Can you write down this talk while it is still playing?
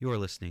You're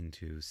listening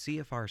to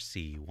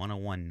CFRC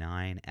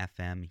 1019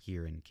 FM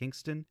here in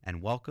Kingston,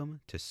 and welcome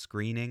to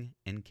Screening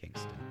in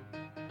Kingston.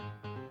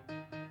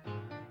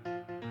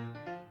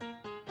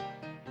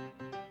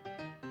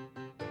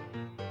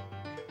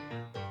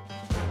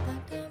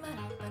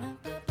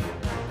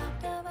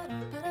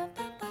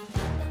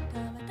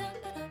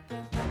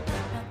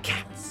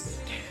 Cats.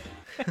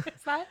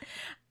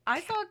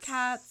 I saw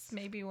Cats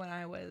maybe when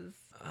I was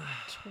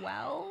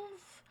 12,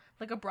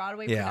 like a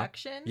Broadway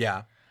production.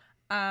 Yeah.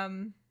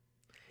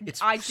 It's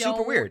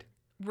super weird.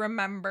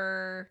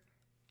 Remember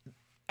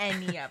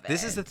any of it.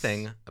 This is the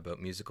thing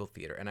about musical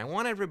theater, and I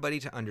want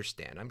everybody to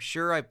understand. I'm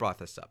sure I brought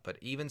this up, but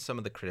even some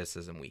of the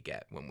criticism we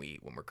get when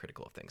we're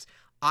critical of things.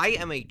 I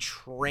am a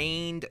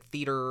trained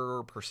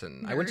theater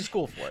person. Nerd. I went to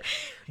school for it.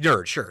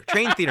 Nerd, sure.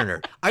 Trained theater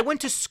nerd. I went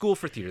to school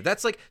for theater.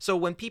 That's like, so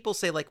when people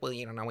say like, well,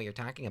 you don't know what you're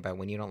talking about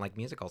when you don't like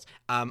musicals.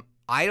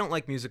 I don't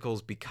like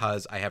musicals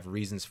because I have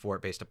reasons for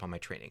it based upon my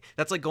training.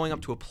 That's like going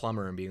up to a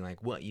plumber and being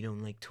like, what, you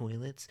don't like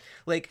toilets?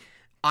 Like,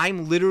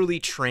 I'm literally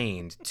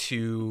trained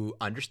to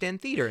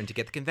understand theater and to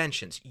get the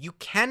conventions. You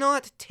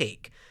cannot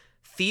take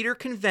theater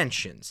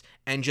conventions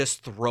and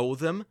just throw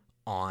them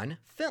on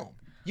film.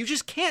 You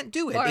just can't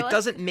do it. It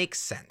doesn't make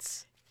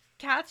sense.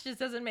 Cats just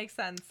doesn't make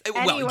sense.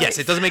 Well, yes,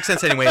 it doesn't make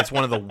sense anyway. It's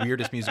one of the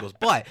weirdest musicals.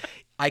 But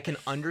I can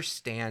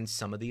understand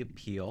some of the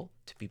appeal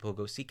to people who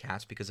go see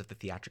Cats because of the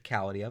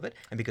theatricality of it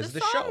and because of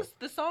the show.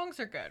 The songs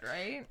are good,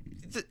 right?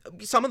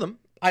 Some of them.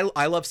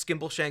 I love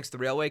Skimbleshanks the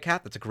Railway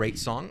Cat. That's a great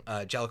song.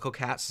 Jellicle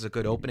Cats is a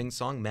good opening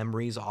song.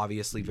 Memories,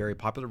 obviously very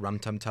popular. Rum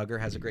Tum Tugger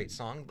has a great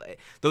song.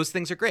 Those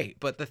things are great.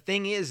 But the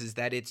thing is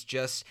that it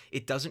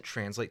doesn't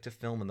translate to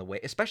film in the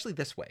way, especially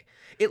this way.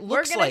 It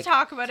looks We're going to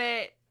talk about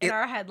it in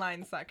our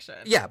headline section.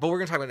 Yeah, but we're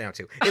going to talk about it now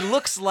too. It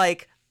looks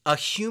like a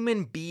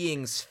human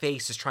being's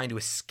face is trying to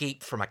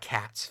escape from a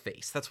cat's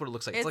face. That's what it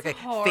looks like. It's like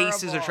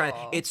faces are trying.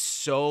 It's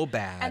so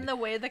bad. And the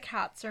way the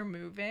cats are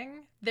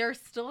moving, they're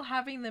still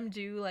having them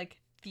do like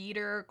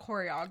theater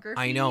choreography.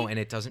 I know, and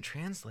it doesn't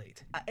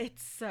translate.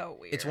 It's so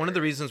weird. It's one of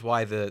the reasons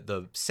why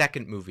the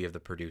second movie of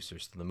the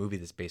producers, the movie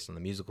that's based on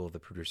the musical of the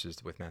producers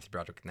with Matthew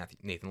Broderick and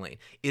Nathan Lane,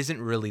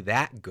 isn't really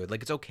that good.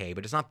 Like, it's okay,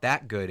 but it's not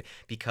that good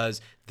because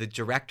the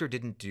director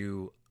didn't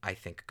do, I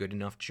think, a good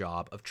enough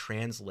job of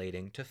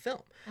translating to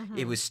film. Mm-hmm.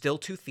 It was still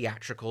too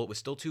theatrical. It was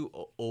still too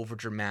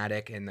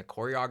overdramatic, and the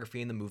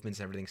choreography and the movements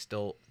and everything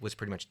still was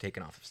pretty much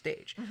taken off of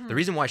stage. Mm-hmm. The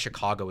reason why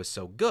Chicago is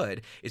so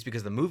good is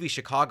because the movie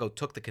Chicago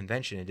took the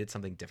convention and did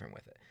something different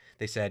with it.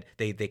 They said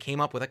they came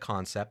up with a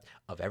concept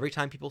of every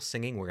time people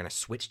singing, we're going to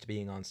switch to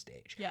being on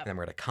stage. Yep. And then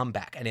we're going to come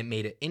back. And it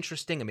made it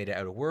interesting. It made it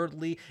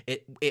otherworldly.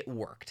 It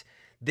worked.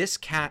 This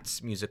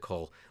Cats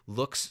musical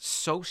looks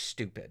so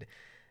stupid.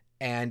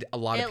 And a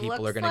lot of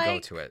people are going to go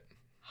to it.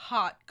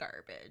 Hot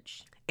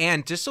garbage.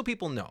 And just so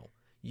people know,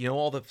 you know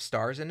all the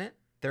stars in it?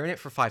 They're in it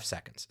for 5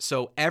 seconds.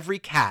 So every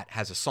cat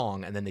has a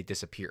song and then they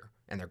disappear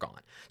and they're gone.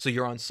 So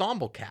your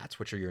ensemble cats,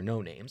 which are your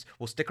no-names,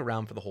 will stick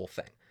around for the whole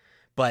thing.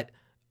 But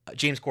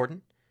James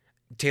Corden,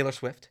 Taylor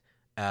Swift,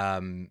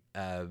 Ian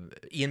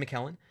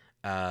McKellen,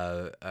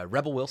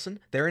 Rebel Wilson,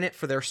 they're in it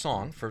for their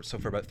song for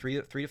about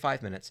 3 to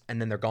 5 minutes,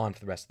 and then they're gone for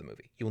the rest of the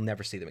movie. You will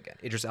never see them again.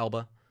 Idris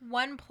Elba.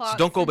 So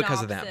don't go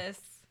because of them.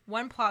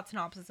 One plot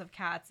synopsis of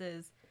Cats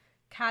is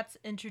cats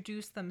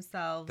introduce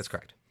themselves. That's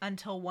correct.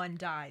 Until one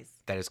dies.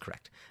 That is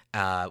correct.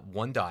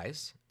 One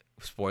dies.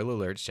 Spoiler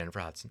alert, it's Jennifer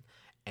Hudson.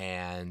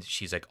 And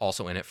she's like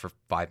also in it for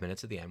 5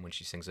 minutes at the end when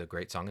she sings a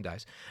great song and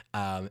dies.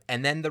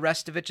 And then the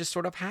rest of it just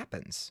sort of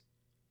happens.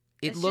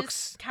 It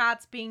looks just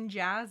cats being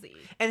jazzy.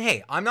 And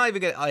hey, I'm not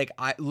even gonna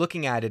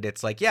looking at it.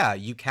 It's like, yeah,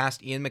 you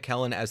cast Ian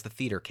McKellen as the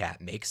theater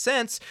cat, makes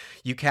sense.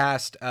 You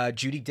cast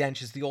Judi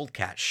Dench as the old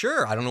cat,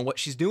 sure. I don't know what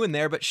she's doing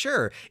there, but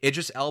sure.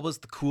 Idris Elba's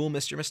the cool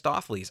Mr.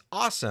 Mistopheles,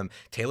 awesome.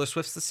 Taylor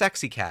Swift's the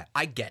sexy cat.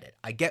 I get it.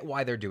 I get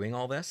why they're doing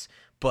all this,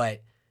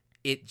 but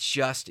it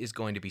just is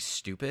going to be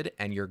stupid,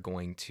 and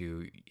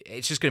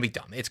it's just going to be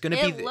dumb. It's going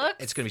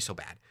to be so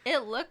bad. It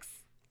looks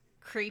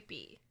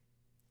creepy.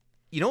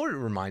 You know what it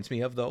reminds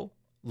me of though?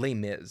 Les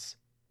Mis.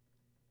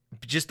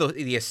 Just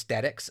the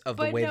aesthetics of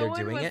the way they're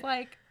doing it.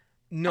 Like,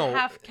 no,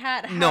 half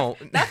cat, half... No.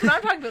 That's what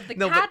I'm talking about. The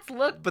cats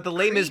look But the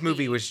Les Mis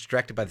movie was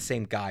directed by the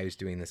same guy who's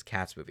doing this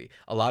Cats movie.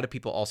 A lot of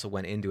people also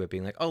went into it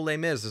being like, oh, Les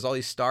Mis, there's all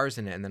these stars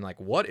in it. And then like,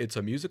 what? It's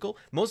a musical?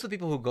 Most of the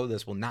people who go to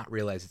this will not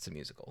realize it's a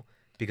musical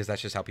because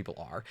that's just how people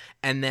are.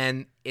 And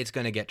then it's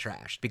going to get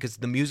trashed because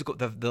the musical,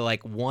 the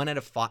like 1 out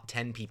of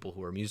 10 people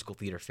who are musical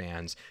theater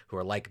fans who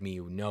are like me,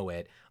 who know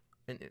it,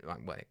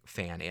 like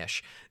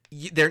fan-ish,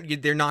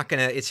 they're not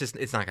gonna.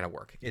 It's not gonna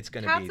work. It's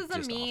gonna be just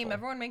Cats is a meme. Awful.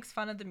 Everyone makes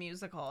fun of the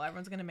musical.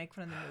 Everyone's gonna make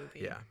fun of the movie.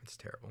 Yeah, it's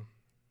terrible.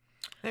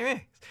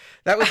 Anyway,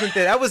 that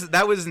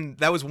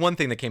was one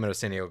thing that came out of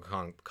San Diego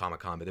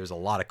Comic-Con, but there's a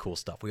lot of cool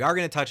stuff. We are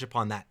going to touch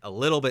upon that a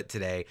little bit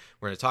today.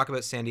 We're going to talk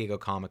about San Diego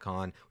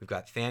Comic-Con. We've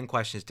got fan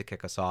questions to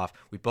kick us off.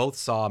 We both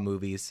saw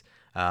movies.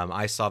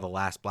 I saw The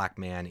Last Black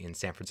Man in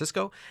San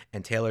Francisco,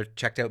 and Taylor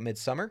checked out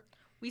Midsummer.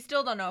 We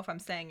still don't know if I'm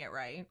saying it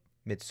right.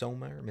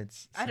 Midsummer?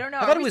 I don't know.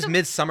 I Are thought it we was sup-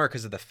 Midsummer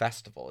because of the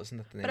festival. Isn't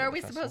that the name But of are the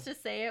we festival? supposed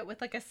to say it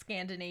with like a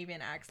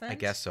Scandinavian accent? I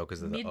guess so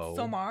because of the O.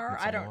 Midsommar?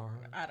 I don't know.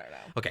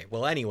 Okay,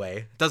 well,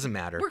 anyway, doesn't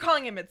matter. We're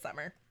calling it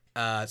Midsummer.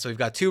 So we've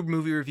got 2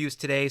 movie reviews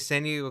today,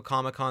 San Diego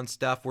Comic-Con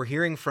stuff. We're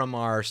hearing from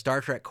our Star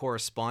Trek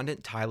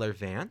correspondent, Tyler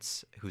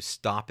Vance, who's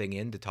stopping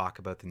in to talk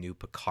about the new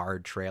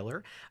Picard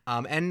trailer.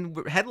 And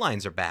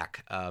headlines are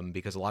back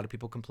because a lot of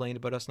people complained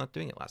about us not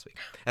doing it last week.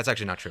 That's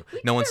actually not true.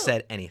 No one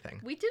said anything.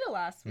 We did it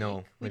last week.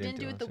 No, we didn't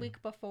do it the last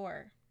week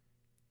before.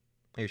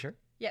 Are you sure?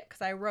 Yeah,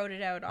 because I wrote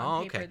it out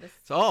on paper. Okay.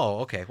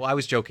 Okay. Well, I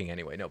was joking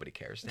anyway. Nobody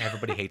cares.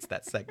 Everybody hates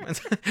that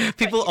segment.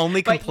 People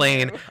only but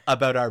complain you.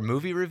 about our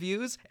movie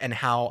reviews and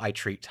how I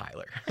treat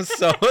Tyler.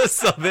 So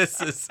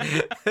this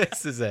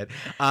is it.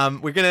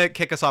 We're gonna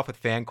kick us off with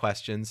fan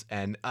questions,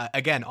 and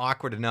again,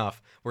 awkward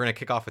enough, we're gonna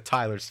kick off with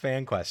Tyler's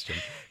fan question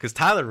because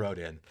Tyler wrote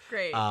in.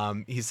 Great.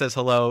 He says,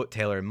 "Hello,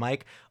 Taylor and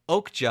Mike.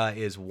 Okja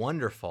is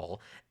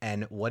wonderful,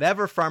 and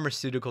whatever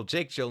pharmaceutical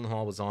Jake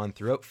Gyllenhaal was on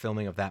throughout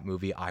filming of that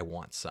movie, I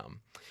want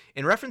some.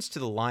 In reference to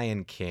The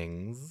Lion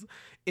King's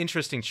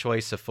interesting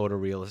choice of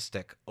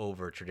photorealistic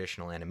over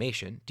traditional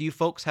animation, do you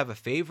folks have a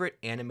favorite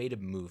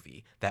animated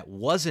movie that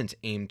wasn't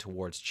aimed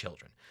towards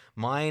children?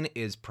 Mine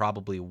is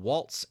probably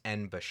Waltz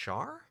and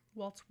Bashar."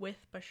 Waltz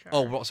with Bashar.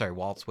 Oh, well, sorry,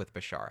 Waltz with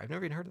Bashar. I've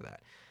never even heard of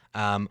that.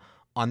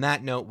 On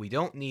that note, we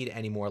don't need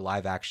any more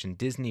live-action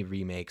Disney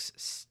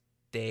remakes.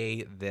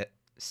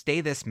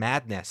 Stay this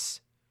madness.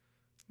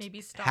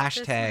 Maybe stop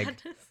Hashtag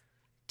this madness.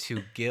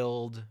 To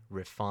gild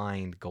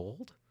refined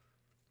gold.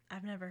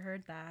 I've never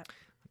heard that.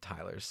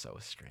 Tyler's so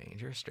strange.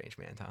 You're a strange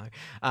man,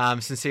 Tyler.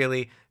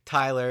 Sincerely,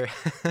 Tyler.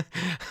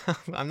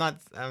 I'm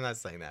not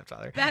saying that,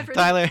 Tyler.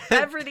 Tyler.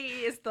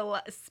 Brevity is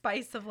the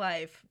spice of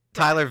life.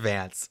 Tyler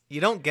Vance.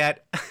 You don't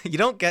get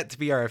to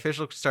be our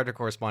official starter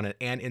correspondent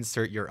and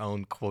insert your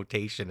own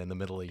quotation in the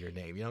middle of your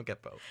name. You don't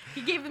get both.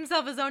 He gave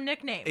himself his own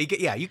nickname.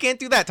 Yeah, you can't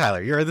do that,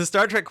 Tyler. You're the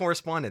Star Trek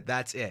correspondent.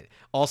 That's it.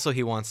 Also,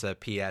 he wants a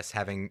PS.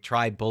 Having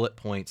tried bullet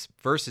points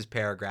versus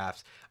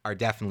paragraphs are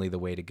definitely the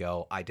way to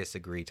go. I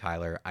disagree,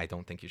 Tyler. I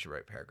don't think you should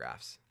write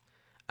paragraphs.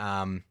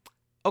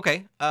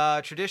 Okay.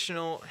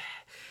 Traditional.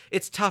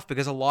 It's tough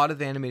because a lot of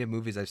the animated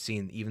movies I've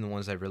seen, even the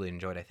ones I've really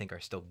enjoyed, I think are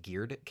still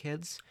geared at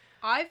kids.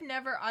 I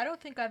don't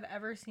think I've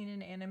ever seen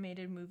an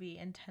animated movie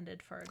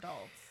intended for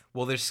adults.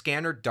 Well, there's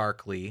Scanner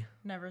Darkly.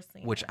 Never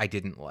seen which it. I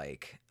didn't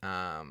like.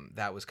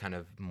 That was kind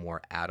of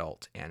more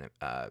adult, and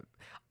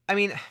I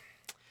mean,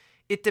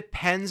 it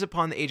depends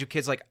upon the age of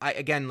kids. Like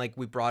like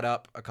we brought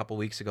up a couple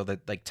weeks ago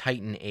that like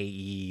Titan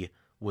AE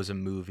was a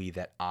movie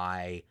that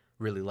I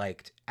really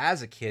liked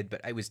as a kid,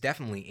 but I was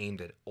definitely aimed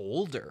at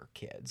older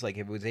kids. Like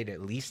it was aimed at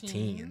least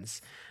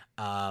teens.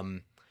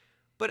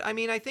 But I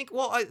mean, I think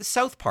the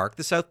South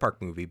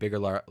Park movie,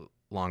 Bigger,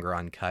 Longer,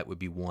 Uncut, would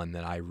be one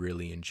that I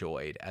really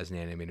enjoyed as an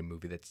animated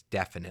movie. That's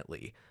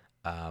definitely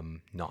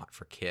not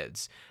for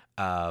kids.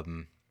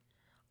 I've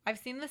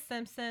seen The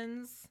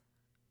Simpsons,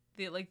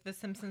 the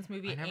Simpsons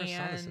movie, I never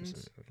saw The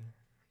Simpsons movie.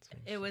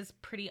 It was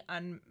pretty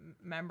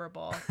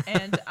unmemorable.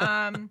 And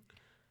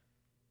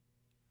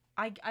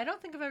I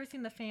don't think I've ever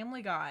seen the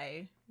Family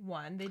Guy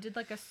one. They did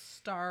like a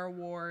Star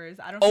Wars.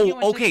 I don't.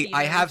 think Okay.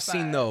 I have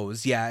seen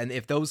those. Yeah, and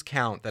if those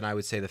count, then I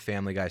would say the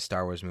Family Guy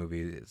Star Wars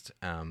movie is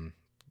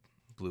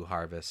Blue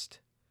Harvest,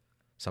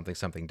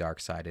 something Dark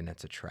Side, and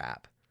It's a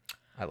Trap.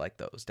 I like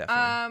those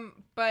definitely.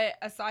 But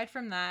aside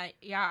from that,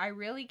 yeah, I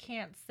really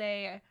can't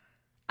say.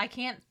 I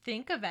can't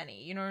think of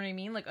any. You know what I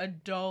mean? Like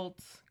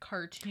adult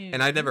cartoons.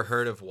 And I've never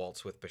heard of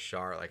Waltz with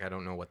Bashar. Like I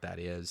don't know what that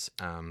is.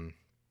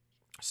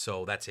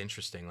 So that's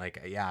interesting.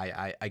 Like,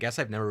 yeah, I guess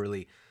I've never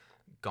really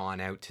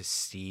gone out to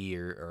see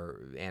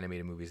or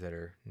animated movies that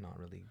are not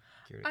really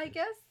geared. I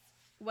guess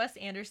Wes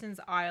Anderson's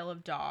Isle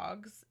of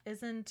Dogs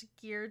isn't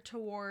geared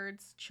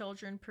towards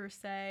children per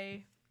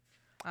se.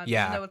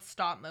 Even though it's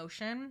stop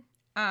motion.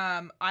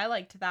 I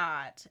liked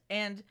that.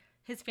 And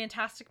his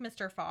Fantastic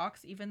Mr.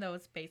 Fox, even though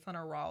it's based on a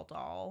Roald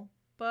Dahl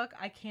book,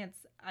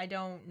 I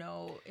don't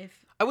know if...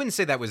 I wouldn't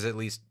say that was at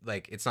least,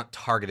 like, it's not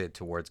targeted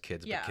towards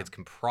kids, Yeah. but kids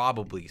can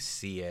probably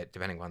see it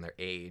depending on their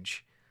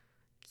age.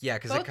 Yeah,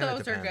 because it Both kind of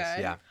those depends.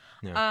 are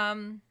good. Yeah.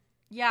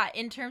 Yeah,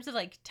 in terms of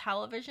like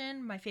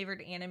television, my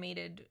favorite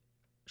animated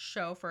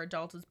show for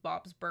adults is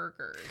Bob's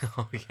Burgers.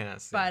 Oh,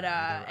 yes. But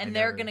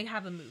they're gonna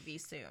have a movie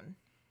soon.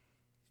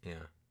 Yeah.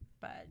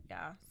 But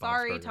yeah, Bob's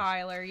sorry, Burgers.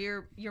 Tyler,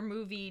 your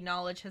movie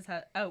knowledge has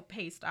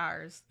outpaced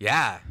ours.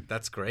 Yeah,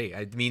 that's great.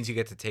 It means you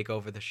get to take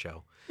over the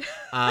show.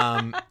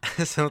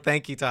 So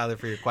thank you, Tyler,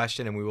 for your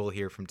question, and we will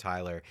hear from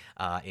Tyler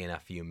in a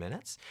few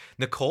minutes.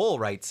 Nicole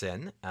writes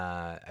in,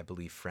 I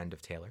believe, friend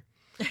of Taylor.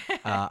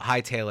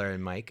 Hi, Taylor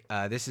and Mike.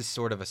 This is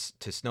sort of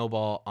to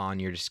snowball on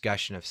your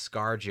discussion of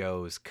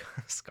ScarJo's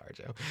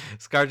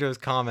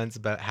comments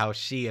about how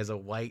she, as a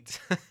white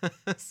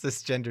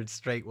cisgendered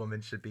straight woman,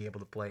 should be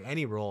able to play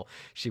any role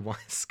she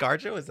wants.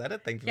 ScarJo, is that a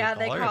thing? Yeah,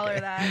 they call her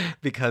that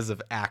because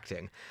of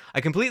acting. I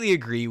completely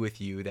agree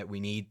with you that we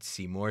need to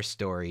see more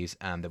stories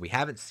that we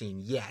haven't seen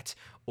yet,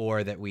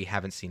 or that we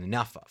haven't seen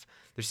enough of.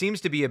 There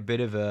seems to be a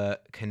bit of a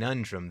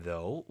conundrum,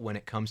 though, when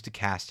it comes to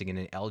casting in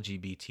an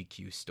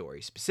LGBTQ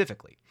story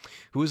specifically.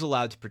 Who is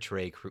allowed to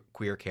portray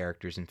queer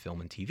characters in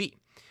film and TV?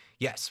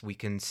 Yes, we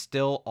can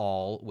still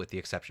all, with the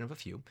exception of a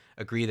few,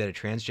 agree that a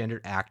transgendered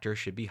actor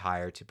should be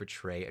hired to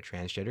portray a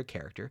transgender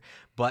character,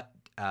 but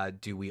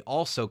do we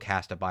also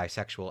cast a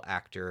bisexual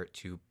actor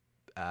to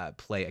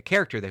play a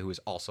character who is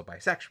also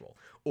bisexual?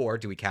 Or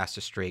do we cast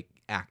a straight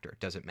actor?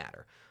 Doesn't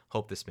matter.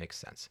 Hope this makes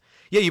sense.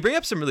 Yeah, you bring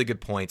up some really good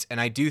points, and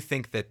I do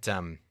think that,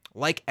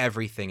 like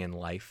everything in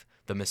life,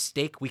 the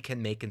mistake we can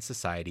make in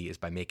society is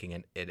by making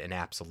an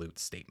absolute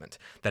statement,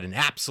 that in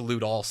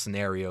absolute all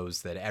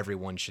scenarios that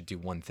everyone should do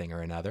one thing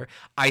or another.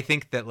 I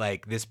think that,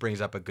 like, this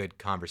brings up a good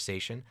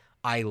conversation.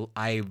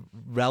 I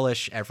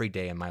relish every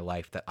day in my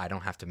life that I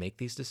don't have to make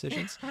these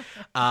decisions.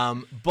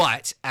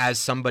 But as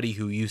somebody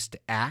who used to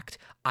act,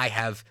 I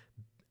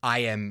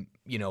am,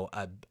 you know,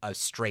 a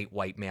straight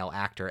white male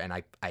actor,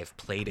 and I've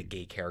played a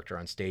gay character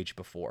on stage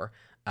before.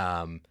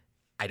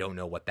 I don't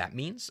know what that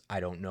means. I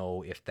don't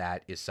know if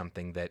that is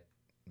something that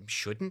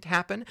shouldn't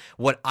happen.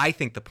 What I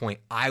think the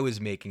point I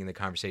was making in the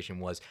conversation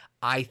was,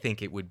 I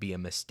think it would be a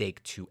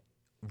mistake to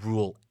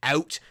rule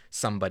out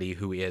somebody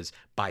who is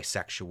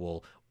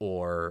bisexual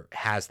or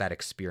has that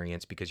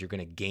experience, because you're going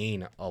to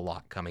gain a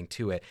lot coming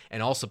to it.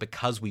 And also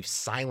because we've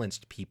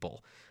silenced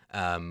people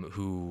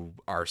who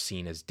are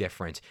seen as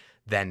different,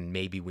 then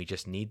maybe we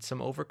just need some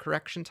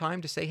overcorrection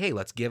time to say, hey,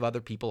 let's give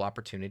other people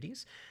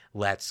opportunities.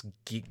 Let's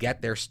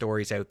get their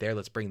stories out there.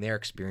 Let's bring their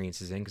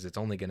experiences in, because it's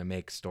only going to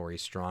make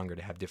stories stronger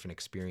to have different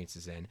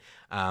experiences in.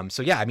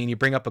 So yeah, I mean, you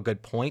bring up a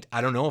good point.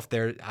 I don't know if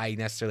I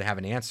necessarily have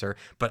an answer,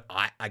 but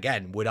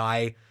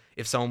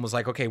if someone was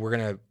like, okay, we're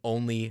going to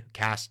only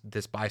cast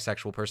this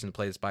bisexual person to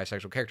play this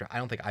bisexual character, I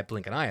don't think I'd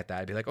blink an eye at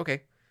that. I'd be like,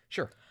 okay,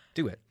 sure,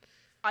 do it.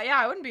 Yeah,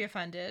 I wouldn't be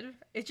offended.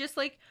 It's just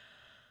like,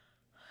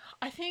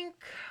 I think,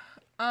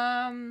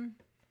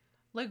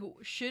 like,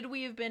 should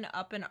we have been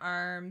up in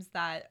arms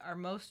that our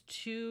most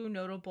two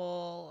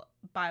notable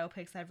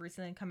biopics that have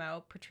recently come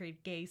out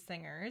portrayed gay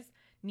singers?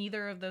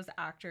 Neither of those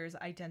actors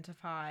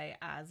identify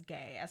as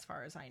gay, as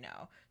far as I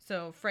know.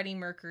 So Freddie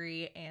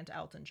Mercury and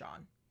Elton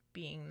John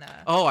being the...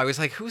 Oh, I was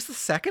like, who's the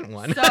second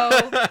one?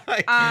 So,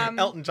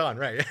 Elton John,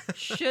 right.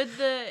 should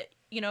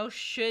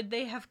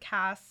they have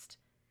cast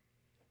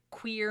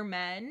queer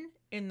men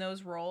in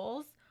those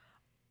roles?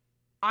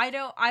 I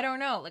don't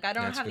know. Like, I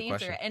don't have the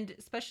answer. Question. And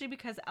especially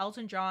because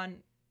Elton John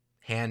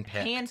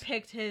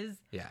handpicked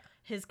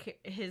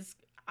his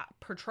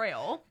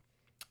portrayal,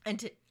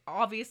 and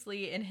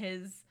obviously in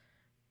his,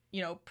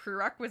 you know,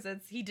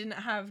 prerequisites, he didn't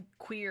have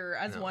queer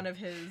as one of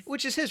his...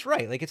 Which is his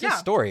right. Like, it's his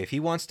story. If he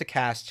wants to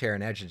cast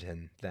Taron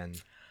Egerton, then...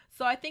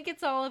 So I think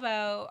it's all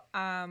about...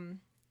 I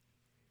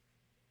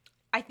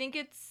think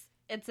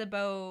it's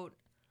about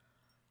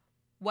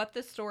what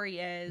the story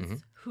is, mm-hmm.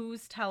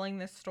 who's telling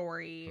the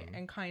story, mm-hmm.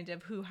 and kind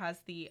of who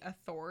has the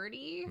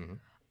authority.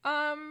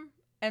 Mm-hmm.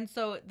 And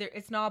so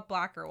it's not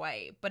black or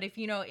white. But if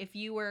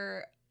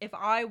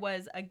I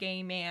was a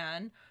gay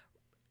man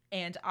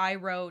and I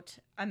wrote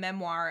a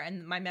memoir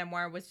and my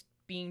memoir was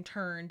being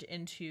turned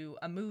into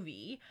a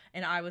movie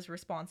and I was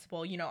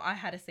responsible, you know, I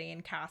had a say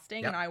in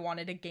casting, and I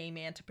wanted a gay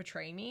man to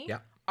portray me. Yeah.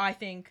 I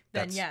think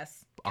then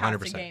yes,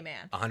 cast 100%. A gay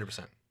man.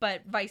 100%.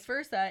 But vice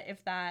versa,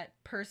 if that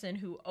person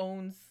who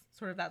owns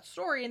sort of that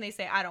story and they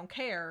say, I don't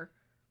care,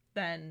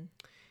 then...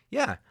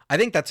 Yeah, I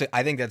think that's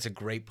a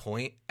great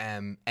point.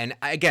 And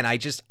again, I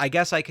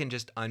guess I can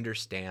just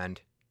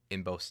understand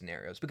in both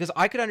scenarios, because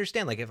I could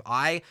understand, like, if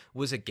I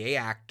was a gay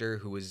actor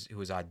who was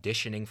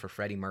auditioning for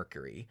Freddie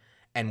Mercury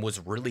and was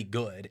really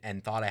good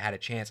and thought I had a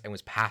chance and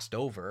was passed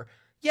over,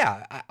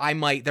 yeah,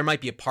 there might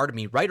be a part of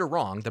me, right or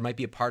wrong, there might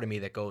be a part of me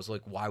that goes,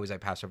 like, why was I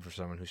passed over for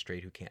someone who's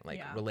straight, who can't, like,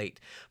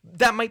 relate?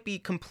 That might be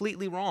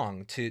completely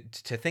wrong to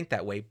think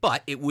that way,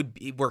 but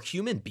we're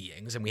human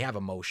beings and we have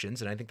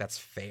emotions, and I think that's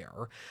fair.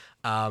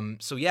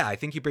 So yeah, I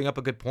think you bring up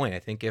a good point. I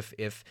think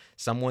if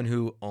someone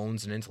who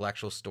owns an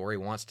intellectual story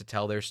wants to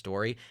tell their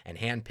story and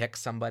handpick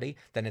somebody,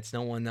 then it's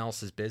no one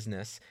else's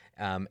business.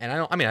 And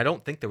I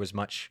don't think there was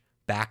much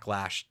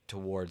backlash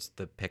towards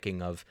the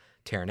picking of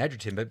Taron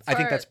Egerton, but I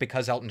think that's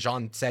because Elton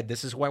John said,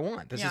 this is who I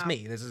want. This is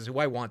me. This is who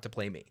I want to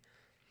play me.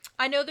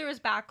 I know there was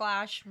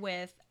backlash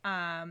with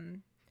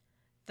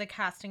the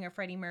casting of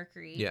Freddie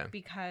Mercury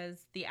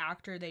because the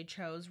actor they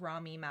chose,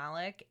 Rami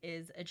Malek,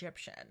 is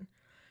Egyptian.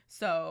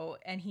 So,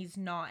 and he's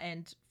not,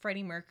 and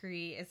Freddie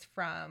Mercury is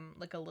from,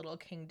 like, a little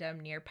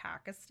kingdom near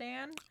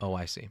Pakistan. Oh,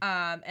 I see.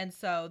 And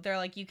so they're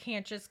like, you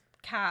can't just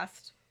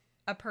cast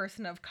a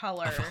person of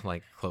color. I felt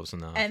like close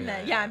enough. And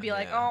then, and be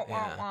like, wah,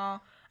 wah.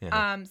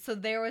 Yeah. So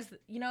there was,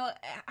 you know,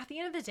 at the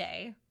end of the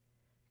day,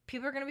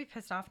 people are going to be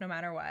pissed off no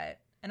matter what.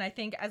 And I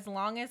think as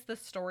long as the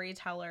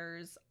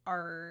storytellers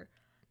are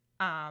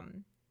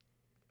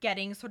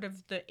getting sort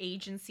of the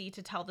agency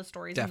to tell the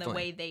stories in the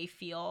way they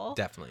feel.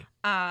 Definitely.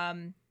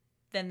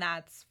 Then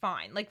that's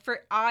fine. Like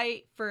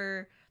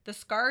for the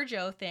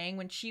ScarJo thing,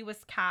 when she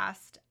was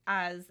cast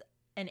as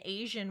an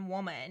Asian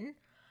woman,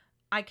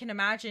 I can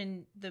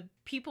imagine the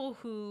people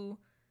who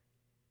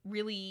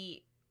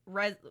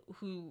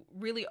who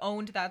really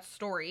owned that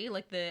story,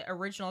 like the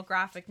original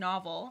graphic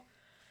novel,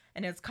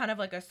 and it's kind of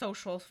like a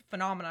social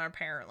phenomenon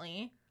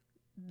apparently,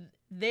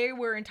 they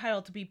were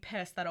entitled to be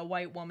pissed that a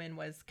white woman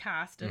was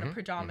cast in a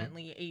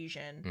predominantly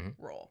Asian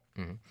role.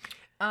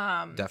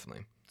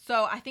 Definitely.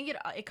 So I think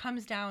it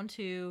comes down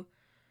to,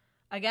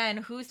 again,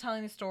 who's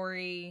telling the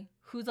story,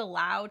 who's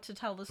allowed to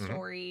tell the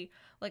story.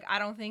 Like, I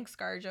don't think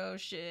ScarJo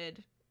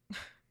should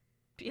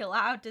be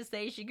allowed to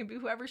say she can be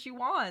whoever she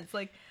wants.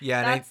 Like,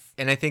 yeah,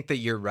 and I think that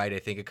you're right. I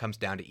think it comes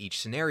down to each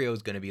scenario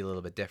is going to be a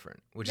little bit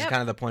different, which is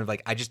kind of the point of,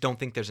 like, I just don't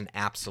think there's an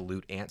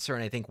absolute answer.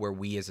 And I think where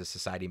we as a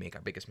society make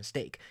our biggest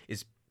mistake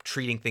is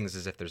treating things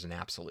as if there's an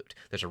absolute.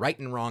 There's a right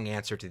and wrong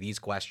answer to these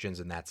questions,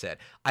 and that's it.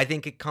 I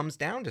think it comes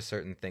down to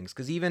certain things,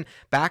 because even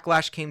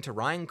backlash came to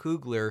Ryan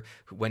Coogler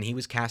when he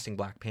was casting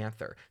Black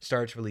Panther,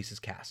 started to release his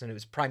cast, and it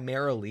was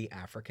primarily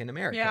African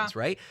Americans,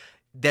 right?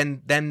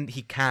 Then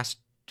he cast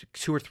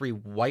 2 or 3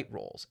 white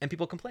roles, and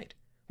people complained.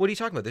 What are you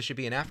talking about? This should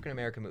be an African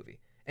American movie.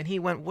 And he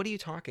went, what are you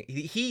talking?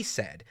 He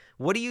said,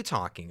 what are you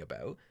talking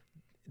about?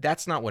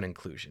 That's not what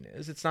inclusion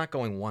is. It's not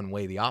going one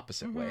way the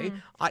opposite way.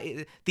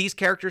 These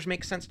characters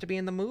make sense to be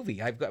in the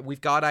movie.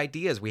 We've got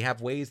ideas. We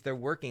have ways they're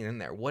working in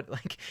there. What,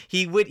 like,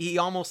 he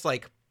almost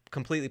like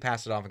completely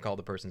passed it off and called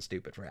the person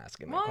stupid for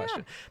asking that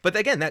question. Yeah. But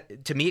again,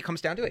 that, to me, it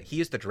comes down to it. He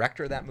is the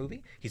director of that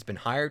movie. He's been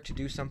hired to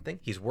do something.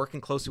 He's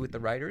working closely with the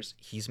writers.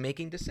 He's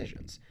making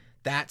decisions.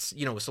 That's,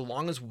 so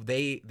long as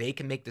they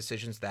can make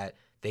decisions that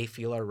they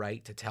feel are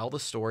right to tell the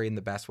story in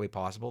the best way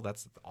possible,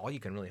 that's all you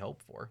can really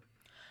hope for.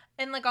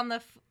 And like on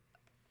the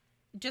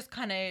just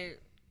kind of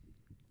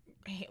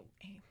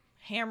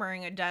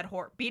hammering a dead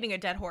horse, beating a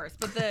dead horse.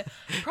 But the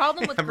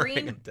problem with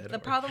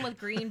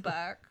Green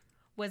Book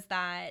was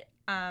that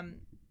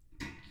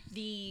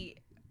the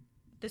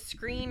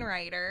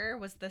screenwriter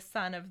was the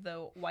son of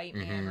the white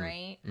man,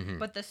 right? Mm-hmm.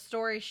 But the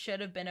story should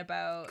have been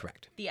about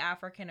the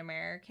African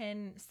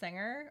American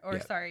singer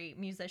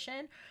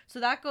musician.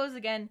 So that goes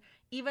again,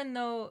 even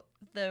though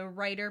the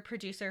writer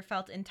producer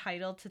felt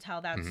entitled to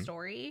tell that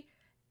story,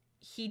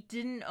 he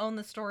didn't own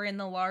the story in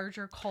the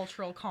larger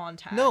cultural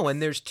context. No,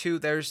 and there's two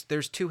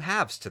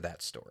halves to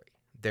that story.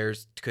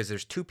 Because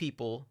there's 2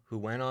 people who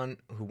went on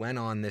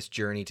this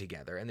journey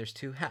together, and there's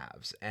 2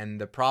 halves.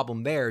 And the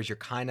problem there is you're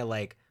kind of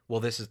like,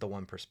 well, this is the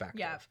one perspective.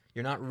 Yeah.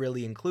 You're not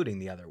really including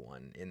the other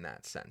one in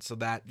that sense. So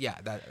that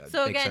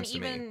makes sense to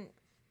me.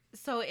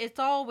 So it's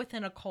all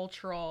within a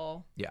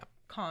cultural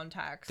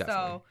context.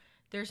 Definitely. So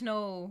there's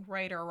no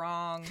right or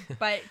wrong.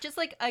 But just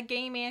like a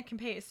gay man can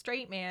pay a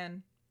straight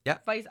man. Yeah.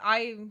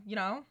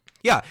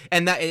 Yeah,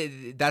 and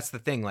that's the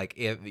thing. Like,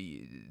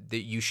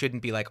 you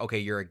shouldn't be like, okay,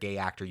 you're a gay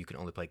actor, you can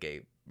only play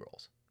gay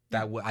roles.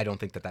 I don't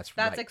think that's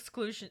right. That's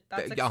exclusion.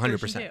 That's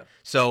 100%. Too.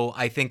 So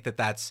I think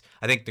I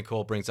think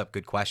Nicole brings up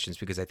good questions,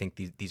 because I think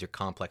these are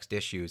complex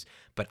issues.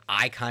 But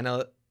I kind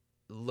of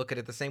look at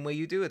it the same way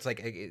you do. It's like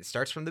it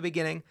starts from the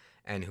beginning,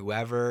 and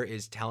whoever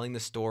is telling the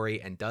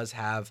story and does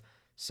have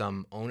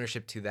some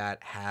ownership to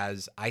that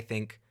has, I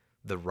think,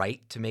 the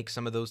right to make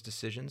some of those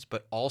decisions,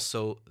 but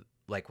also,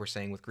 like we're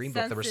saying with Green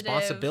Book, the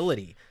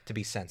responsibility to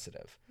be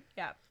sensitive.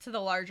 Yeah, to the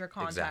larger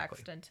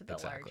context and to the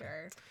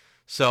larger.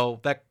 So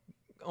that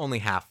only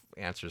half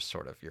answers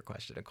sort of your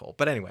question, Nicole.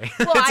 But anyway,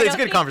 it's a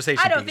good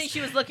conversation. I don't think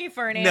she was looking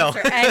for an answer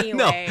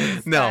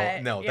anyways.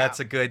 No. That's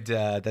a good.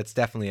 That's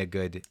definitely a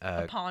good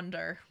a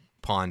ponder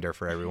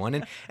for everyone.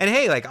 And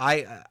hey, like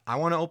I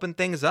want to open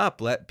things up.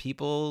 Let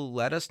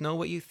us know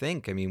what you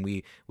think. I mean,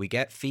 we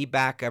get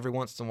feedback every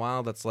once in a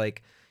while that's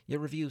like, your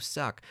reviews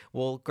suck.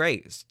 Well,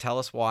 great. Tell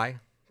us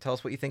why. Tell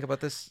us what you think about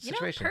this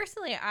situation.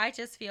 Personally, I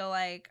just feel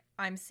like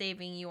I'm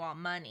saving you all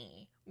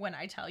money when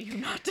I tell you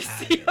not to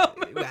see them.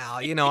 Well,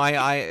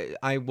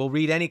 I will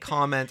read any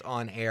comment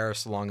on air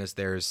so long as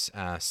there's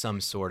some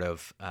sort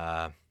of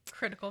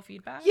critical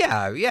feedback.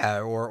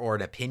 Yeah, or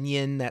an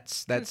opinion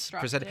that's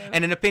presented.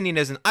 And an opinion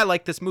isn't, I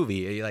like this movie.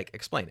 You like,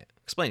 explain it.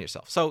 Explain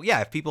yourself. So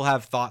yeah, if people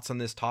have thoughts on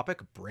this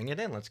topic, bring it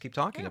in. Let's keep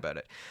talking about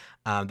it.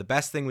 The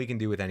best thing we can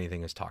do with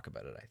anything is talk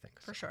about it, I think.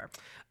 For sure.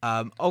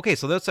 Okay,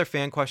 so that's our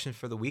fan question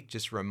for the week.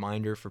 Just a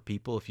reminder for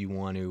people, if you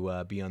want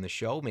to be on the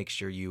show, make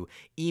sure you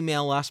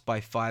email us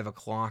by 5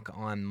 o'clock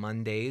on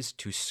Mondays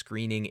to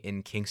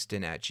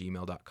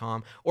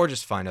screeninginkingston@gmail.com, or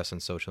just find us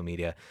on social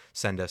media.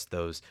 Send us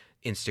those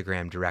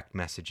Instagram direct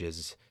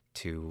messages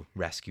to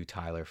rescue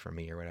Tyler for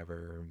me or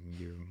whatever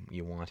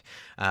you want.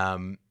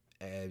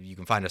 You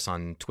can find us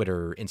on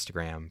Twitter,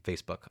 Instagram,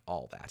 Facebook,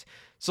 all that.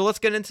 So let's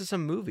get into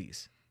some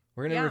movies.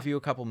 We're going to review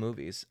a couple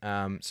movies.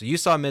 So you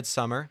saw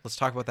Midsommar. Let's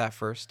talk about that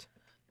first.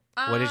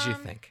 What did you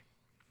think?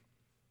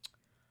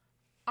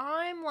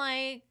 I'm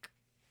like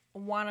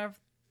one of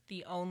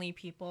the only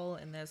people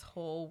in this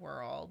whole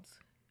world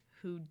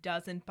who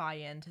doesn't buy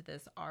into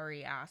this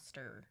Ari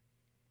Aster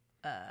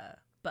buzz.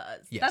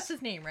 Yes. That's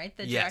his name, right?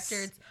 The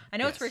director. I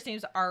know his first name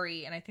is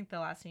Ari, and I think the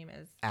last name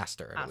is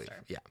Aster, I believe.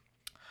 Yeah.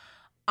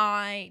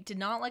 I did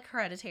not like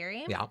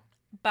Hereditary. Yeah.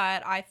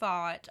 But I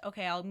thought,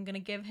 okay, I'm going to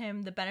give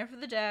him the benefit of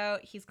the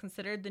doubt. He's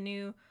considered the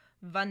new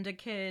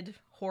Wunderkind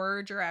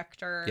horror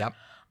director. Yep.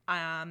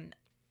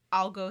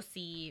 I'll go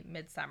see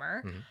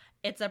Midsummer. Mm-hmm.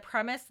 It's a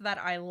premise that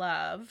I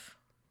love,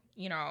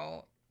 you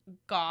know,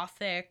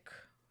 gothic,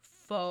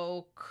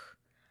 folk,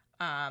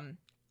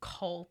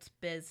 cult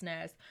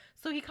business.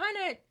 So he kind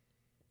of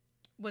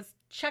was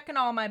checking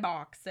all my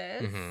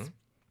boxes.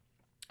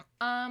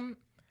 Mm-hmm.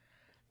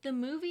 The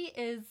movie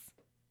is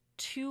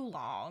too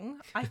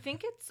long. I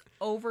think it's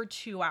over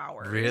 2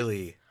 hours.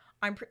 Really?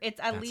 It's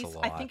at least,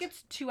 I think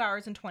it's 2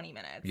 hours and 20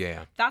 minutes.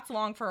 Yeah. That's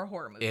long for a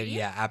horror movie.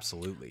 Yeah,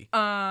 absolutely.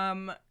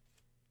 And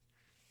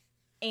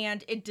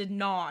it did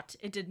not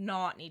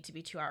need to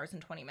be 2 hours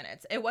and 20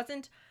 minutes. It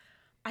wasn't,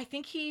 I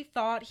think he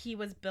thought he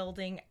was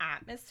building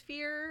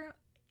atmosphere.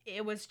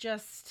 It was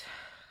just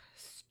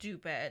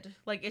stupid.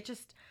 Like, it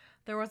just,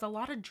 there was a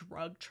lot of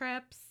drug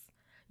trips,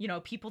 you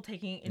know, people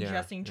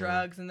ingesting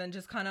drugs and then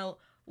just kind of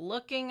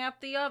looking at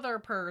the other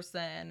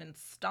person and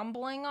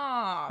stumbling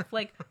off.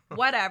 Like,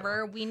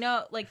 whatever. We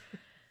know, like,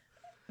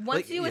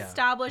 once you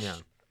establish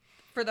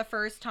for the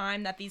first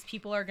time that these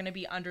people are going to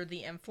be under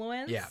the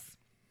influence,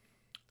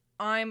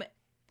 I'm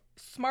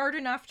smart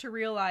enough to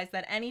realize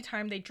that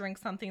anytime they drink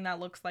something that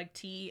looks like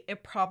tea,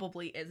 it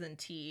probably isn't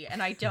tea.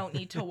 And I don't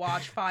need to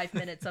watch 5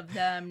 minutes of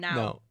them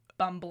now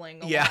bumbling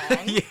along.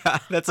 Yeah,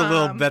 that's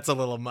a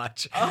little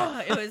much.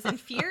 It was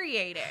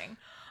infuriating.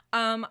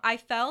 I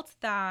felt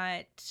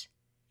that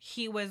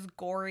he was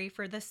gory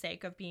for the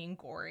sake of being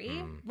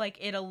gory. Like,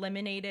 it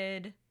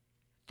eliminated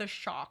the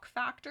shock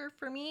factor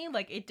for me.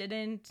 Like, it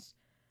didn't,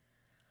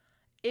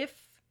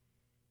 if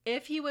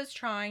he was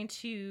trying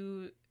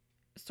to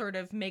sort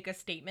of make a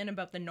statement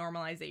about the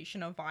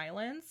normalization of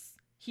violence,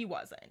 he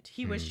wasn't.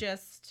 He was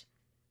just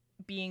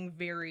being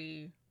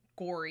very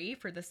gory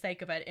for the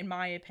sake of it, in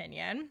my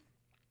opinion.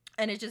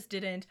 And it just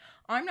didn't,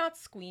 I'm not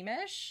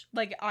squeamish.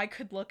 Like, I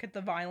could look at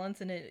the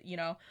violence and it, you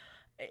know,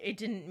 it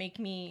didn't make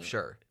me,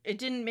 it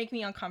didn't make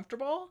me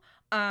uncomfortable.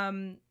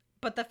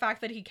 But the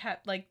fact that he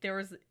kept, like, there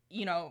was,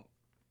 you know,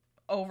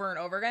 over and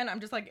over again,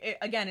 I'm just like,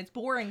 again, it's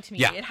boring to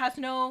me. It has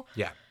no,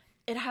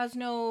 it has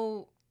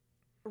no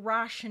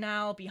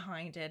rationale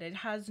behind it. It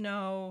has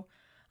no,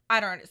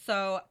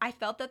 so I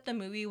felt that the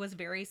movie was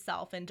very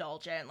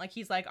self-indulgent. Like,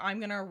 he's like, I'm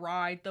gonna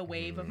ride the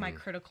wave of my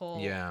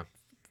critical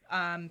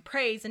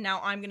praise, and now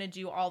I'm gonna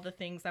do all the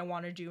things I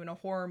want to do in a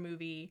horror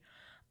movie.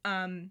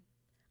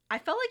 I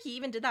felt like he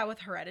even did that with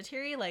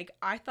Hereditary. Like,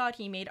 I thought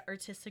he made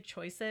artistic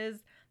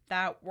choices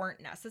that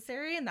weren't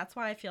necessary, and that's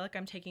why I feel like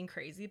I'm taking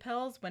crazy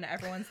pills when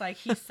everyone's like,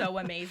 he's so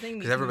amazing.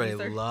 Because everybody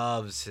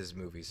loves his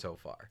movies so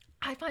far.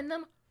 I find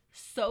them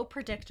so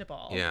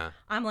predictable. Yeah.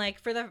 I'm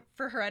like,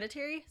 for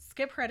Hereditary,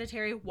 skip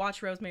Hereditary,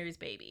 watch Rosemary's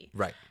Baby.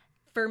 Right.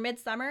 For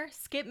Midsummer,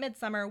 skip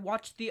Midsummer,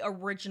 watch the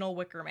original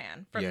Wicker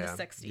Man from the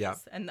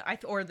 60s and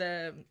or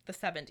the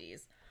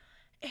 70s.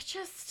 It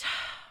just,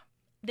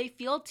 they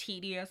feel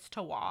tedious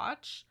to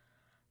watch,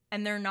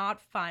 and they're not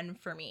fun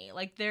for me.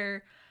 Like,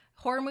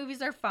 horror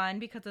movies are fun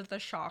because of the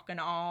shock and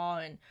awe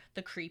and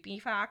the creepy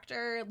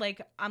factor.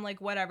 Like, I'm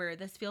like, whatever,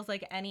 this feels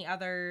like any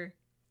other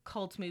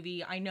cult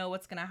movie. I know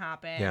what's gonna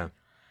happen. Yeah.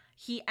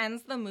 He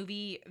ends the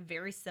movie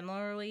very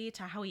similarly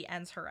to how he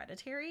ends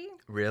Hereditary.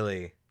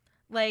 Really?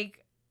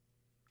 Like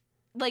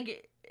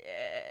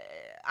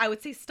I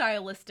would say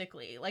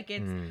stylistically, like,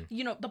 it's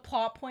you know, the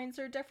plot points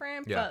are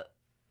different, but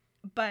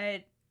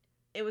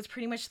it was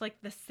pretty much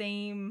like the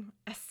same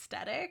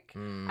aesthetic.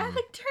 I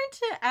like turned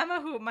to Emma,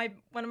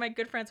 one of my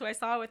good friends who I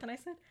saw it with, and I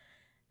said,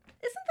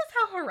 isn't this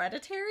how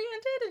Hereditary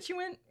ended? And she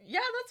went, yeah,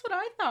 that's what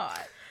I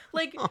thought.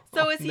 Like,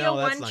 so is he a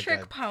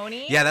one-trick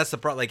pony? Yeah, that's the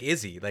problem. Like,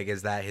 is he? Like,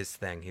 is that his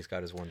thing? He's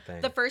got his one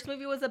thing. The first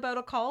movie was about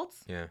a cult.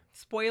 Yeah.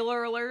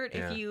 Spoiler alert,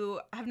 if you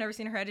have never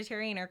seen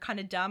Hereditary and are kind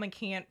of dumb and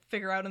can't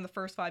figure out in the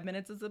first 5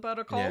 minutes it's about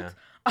a cult.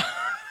 Yeah.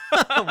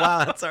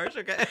 Wow, that's harsh.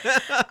 Okay.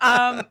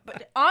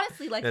 But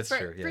honestly, like,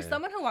 for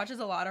someone who watches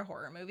a lot of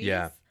horror movies,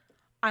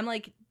 I'm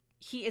like,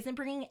 he isn't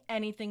bringing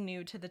anything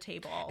new to the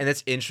table. And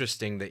it's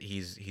interesting that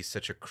he's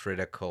such a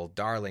critical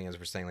darling, as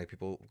we're saying. Like,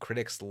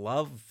 critics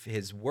love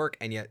his work,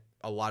 and yet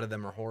a lot of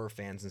them are horror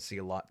fans and see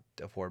a lot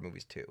of horror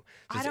movies too.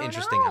 So it's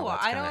interesting how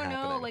that's kind of happening.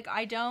 I don't know. Like,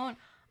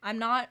 I'm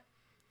not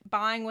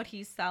buying what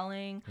he's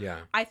selling. Yeah.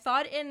 I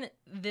thought in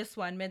this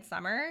one,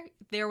 Midsummer,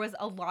 there was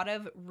a lot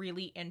of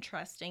really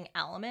interesting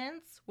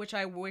elements, which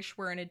I wish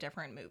were in a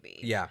different movie.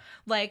 Yeah.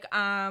 Like,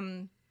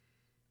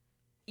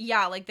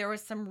 like, there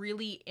was some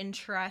really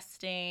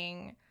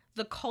interesting,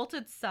 the cult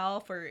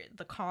itself, or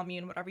the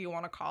commune, whatever you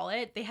want to call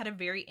it, they had a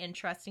very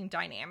interesting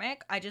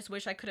dynamic. I just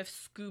wish I could have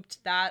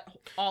scooped that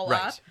all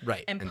up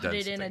and put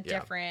it in a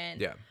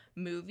different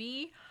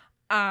movie.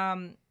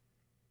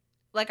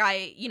 Like,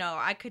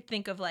 I could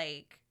think of,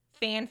 like,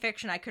 fan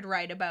fiction I could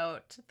write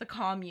about the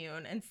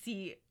commune and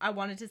I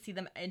wanted to see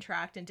them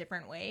interact in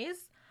different ways.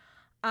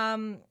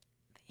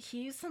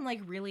 He used some,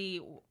 like,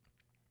 really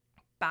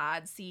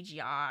bad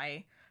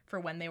CGI for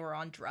when they were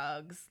on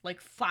drugs.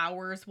 Like,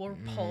 flowers were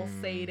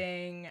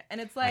pulsating, and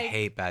it's like, I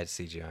hate bad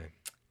CGI.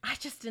 I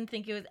just didn't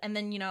think it was. And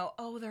then,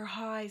 they're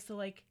high, so,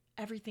 like,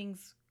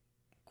 everything's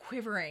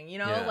quivering,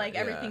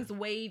 everything's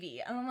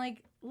wavy, and I'm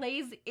like,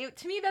 lazy.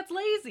 To me, that's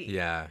lazy.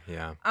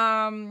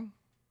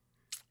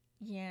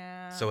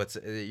 Yeah. So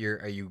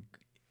are you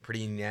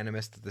pretty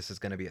unanimous that this is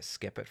going to be a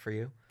skip it for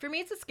you? For me,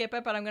 it's a skip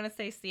it, but I'm going to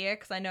say see it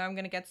because I know I'm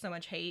going to get so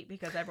much hate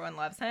because everyone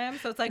loves him.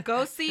 So it's like,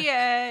 go see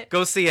it.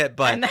 Go see it,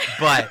 but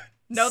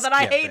know that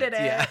I hated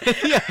it.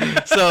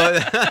 Yeah. So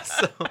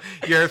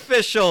your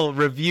official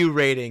review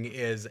rating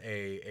is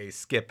a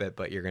skip it,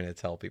 but you're going to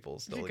tell people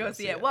still to go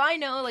see it. Well, I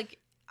know, like,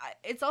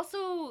 it's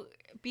also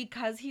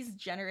because he's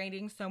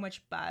generating so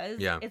much buzz.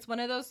 Yeah. It's one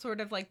of those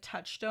sort of like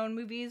touchstone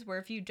movies where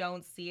if you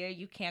don't see it,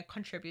 you can't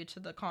contribute to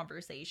the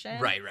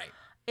conversation. Right.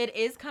 It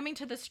is coming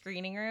to the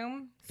screening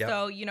room. Yep.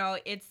 So,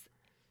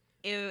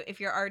 if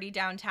you're already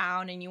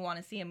downtown and you want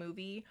to see a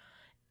movie,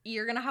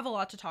 you're going to have a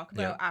lot to talk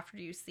about after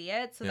you see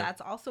it. So that's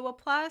also a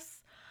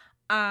plus.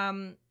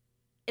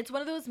 It's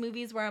one of those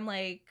movies where I'm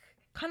like,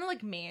 kind of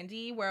like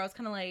Mandy, where I was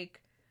kind of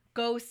like,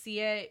 go see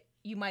it.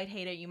 You might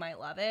hate it. You might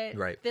love it.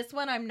 Right. This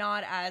one, I'm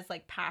not as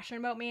like passionate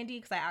about Mandy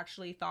because I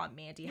actually thought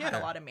Mandy had a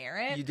lot of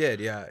merit. You did.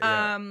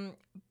 Yeah.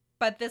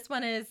 But this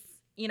one is,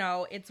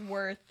 it's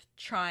worth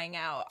trying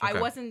out. Okay.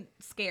 I wasn't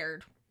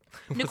scared.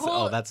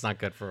 Nicole, that's not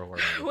good for a horror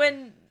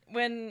movie.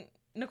 When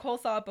Nicole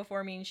saw it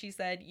before me and she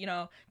said,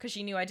 because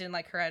she knew I didn't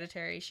like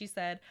Hereditary, she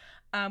said,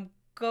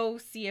 go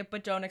see it,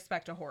 but don't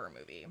expect a horror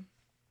movie.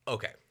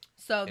 Okay.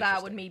 So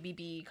that would maybe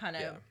be kind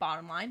of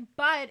bottom line.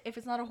 But if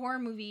it's not a horror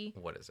movie,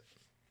 what is it?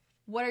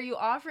 What are you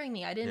offering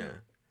me? I didn't.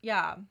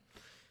 Yeah.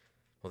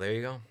 Well, there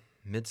you go.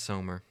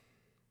 Midsommar.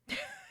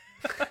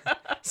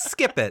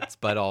 Skip it,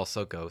 but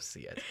also go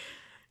see it.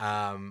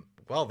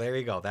 Well, there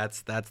you go.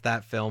 That's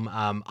that film.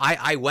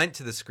 I went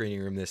to the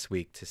screening room this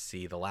week to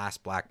see The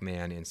Last Black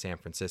Man in San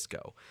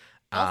Francisco.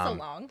 Also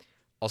long.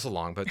 Also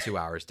long, but 2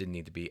 hours. Didn't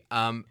need to be.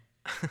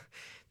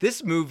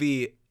 This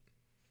movie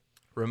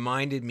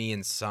reminded me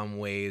in some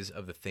ways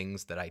of the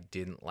things that I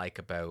didn't like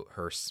about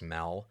Her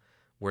Smell.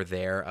 Were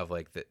there, of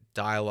like the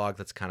dialogue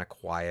that's kind of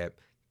quiet,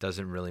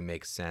 doesn't really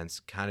make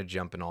sense, kind of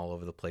jumping all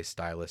over the place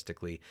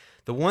stylistically.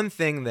 The one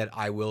thing that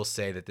I will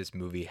say that this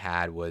movie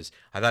had was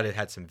I thought it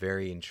had some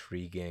very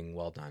intriguing,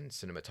 well done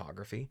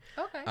cinematography.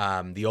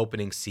 Okay. The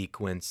opening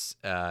sequence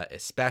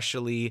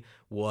especially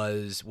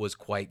was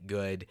quite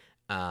good,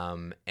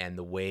 and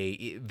the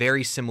way,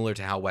 very similar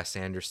to how Wes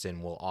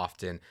Anderson will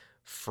often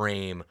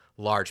frame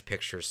large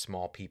pictures,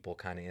 small people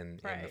kind of in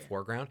the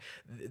foreground.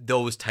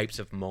 Those types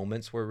of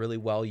moments were really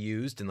well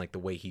used, and like the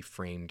way he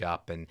framed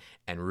up and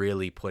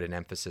really put an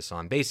emphasis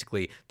on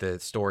basically the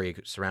story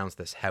surrounds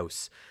this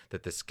house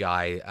that this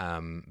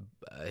guy,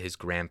 his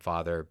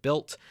grandfather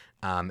built,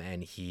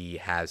 and he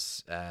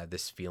has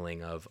this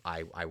feeling of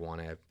I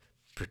want to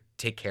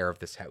take care of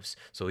this house.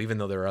 So even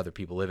though there are other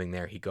people living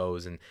there, he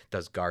goes and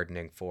does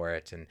gardening for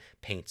it and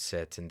paints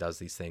it and does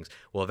these things.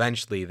 Well,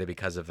 eventually,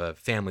 because of a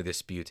family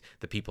dispute,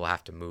 the people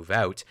have to move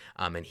out,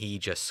 and he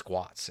just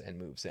squats and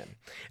moves in.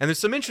 And there's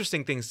some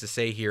interesting things to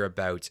say here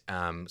about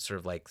sort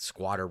of like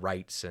squatter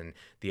rights and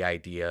the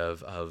idea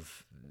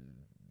of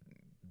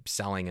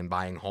selling and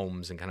buying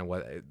homes and kind of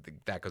what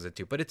that goes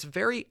into. But it's a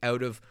very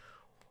out of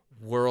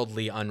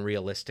worldly,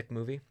 unrealistic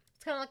movie.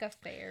 It's kind of like a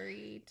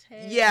fairy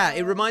tale. Yeah,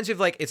 it reminds me of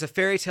like it's a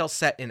fairy tale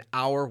set in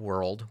our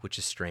world, which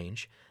is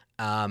strange.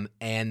 And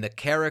the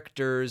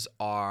characters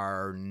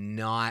are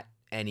not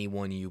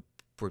anyone you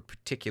would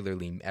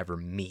particularly ever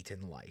meet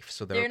in life.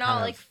 So they're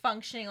not like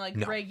functioning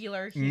like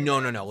regular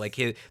humans. No. Like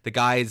the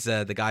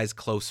guy's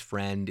close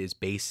friend is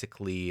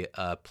basically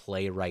a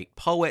playwright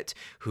poet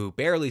who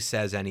barely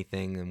says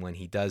anything, and when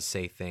he does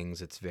say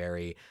things, it's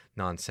very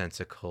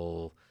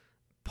nonsensical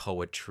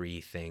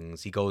poetry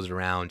things. He goes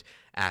around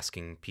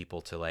asking people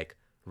to like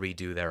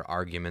redo their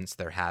arguments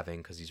they're having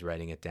because he's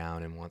writing it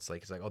down, and he's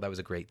like, oh, that was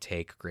a great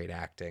take, great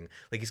acting.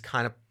 Like he's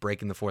kind of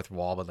breaking the fourth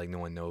wall, but like no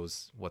one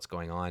knows what's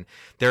going on.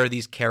 There are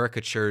these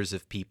caricatures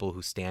of people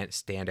who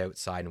stand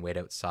outside and wait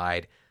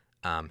outside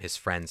his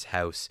friend's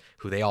house,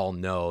 who they all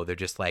know. They're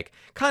just like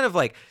kind of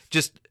like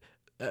just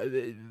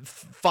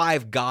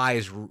five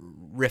guys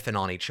riffing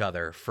on each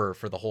other for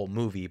the whole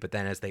movie, but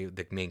then as the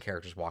main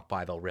characters walk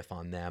by, they'll riff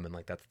on them, and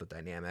like that's the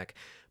dynamic.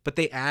 But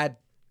they add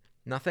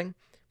nothing,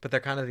 but they're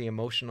kind of the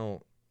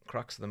emotional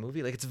crux of the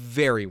movie. Like it's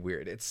very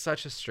weird. It's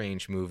such a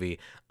strange movie.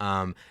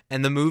 And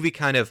the movie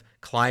kind of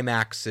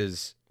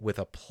climaxes with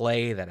a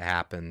play that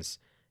happens,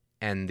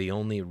 and the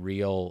only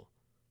real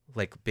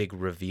like big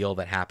reveal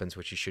that happens,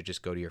 which you should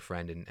just go to your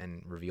friend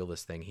and reveal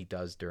this thing, he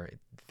does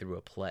through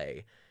a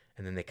play.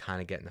 And then they kind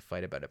of get in a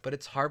fight about it. But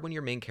it's hard when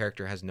your main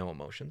character has no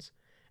emotions.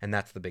 And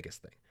that's the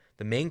biggest thing.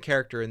 The main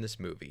character in this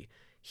movie,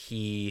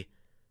 he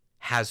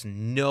has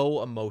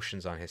no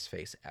emotions on his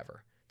face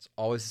ever. It's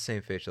always the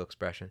same facial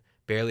expression.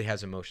 Barely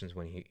has emotions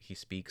when he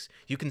speaks.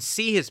 You can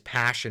see his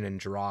passion and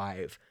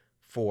drive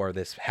for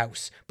this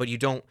house, but you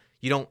don't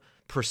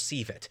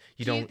perceive it.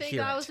 You don't hear it. Do you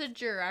think that was a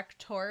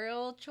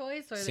directorial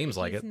choice, or seems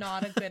like he's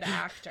not a good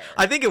actor?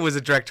 I think it was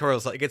a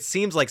directorial. Like it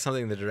seems like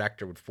something the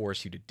director would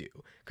force you to do,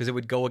 because it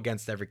would go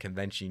against every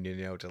convention,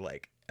 to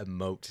like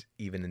emote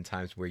even in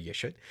times where you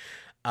should.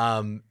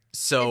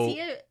 So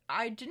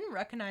I didn't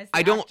recognize.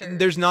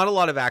 There's not a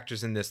lot of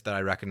actors in this that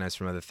I recognize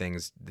from other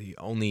things. The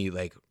only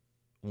like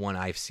one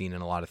I've seen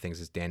in a lot of things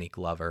is Danny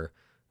Glover,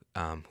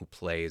 who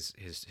plays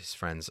his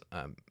friend's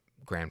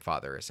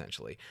grandfather,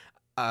 essentially.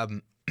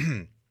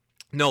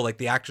 No, like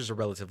the actors are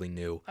relatively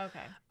new. Okay.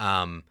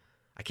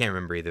 I can't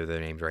remember either of their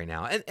names right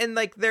now. And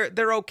like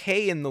they're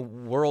okay in the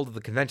world of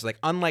the convention. Like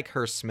unlike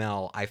Her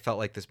Smell, I felt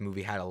like this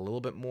movie had a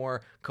little bit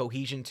more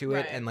cohesion to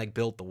it and like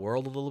built the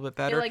world a little bit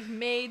better. It like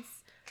made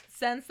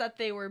sense that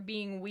they were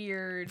being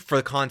weird for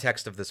the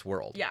context of this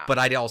world. Yeah. But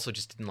I also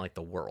just didn't like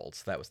the world,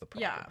 so that was the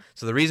problem. Yeah.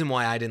 So the reason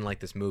why I didn't like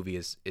this movie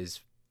is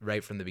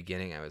right from the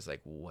beginning, I was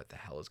like, what the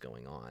hell is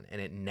going on?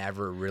 And it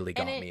never really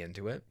got me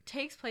into it.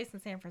 Takes place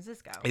in San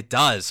Francisco. It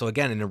does. So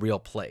again, in a real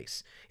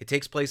place. It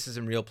takes places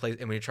in real place.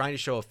 And when you're trying to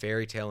show a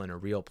fairy tale in a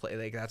real place,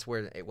 like that's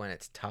where when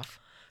it's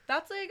tough.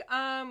 That's like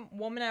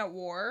Woman at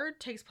War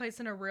takes place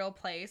in a real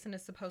place and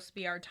is supposed to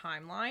be our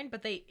timeline,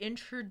 but they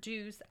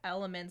introduce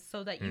elements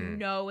so that you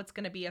know it's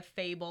going to be a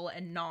fable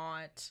and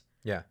not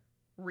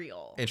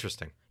real.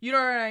 Interesting. You know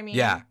what I mean?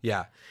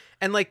 Yeah.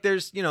 And like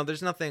there's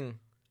nothing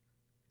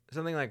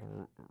like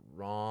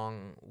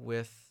wrong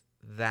with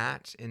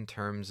that in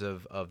terms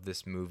of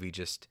this movie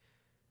just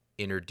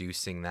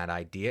introducing that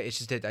idea. It's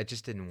just it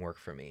just didn't work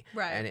for me.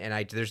 Right.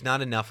 And there's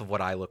not enough of what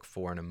I look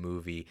for in a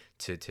movie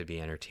to be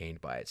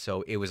entertained by it.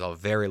 So it was a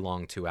very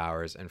long 2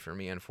 hours, and for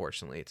me,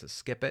 unfortunately, it's a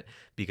skip it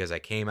because I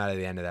came out of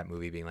the end of that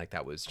movie being like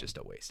that was just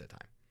a waste of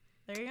time.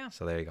 There you go.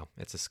 So there you go.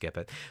 It's a skip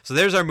it. So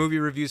there's our movie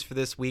reviews for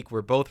this week.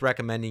 We're both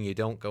recommending you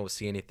don't go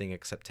see anything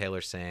except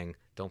Taylor saying,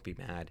 don't be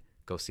mad.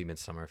 Go see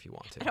Midsommar if you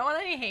want to. I don't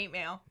want any hate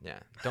mail. Yeah.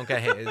 Don't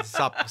get hate.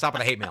 Stop with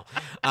the hate mail.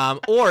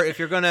 Or if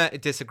you're going to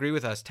disagree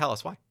with us, tell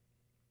us why.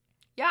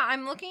 Yeah,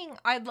 I'm looking.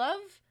 I'd love.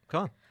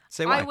 Come on.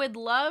 Say why. I would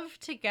love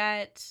to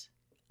get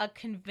a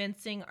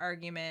convincing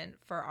argument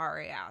for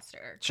Ari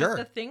Aster. Sure.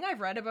 The things I've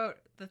read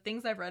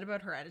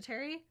about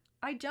Hereditary,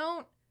 I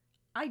don't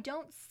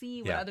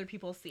see what other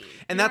people see.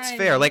 And that's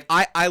fair. Like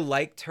I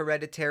liked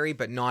Hereditary,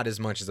 but not as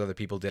much as other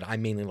people did. I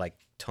mainly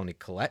liked Toni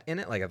Collette in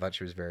it. Like I thought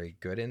she was very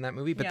good in that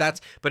movie.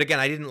 But but again,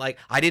 I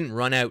didn't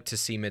run out to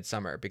see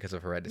Midsommar because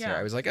of Hereditary.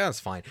 I was like, oh, it's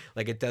fine.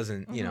 Like it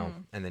doesn't,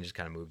 and then just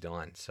kind of moved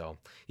on. So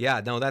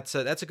yeah, no, that's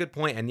a good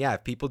point. And yeah,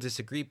 if people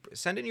disagree,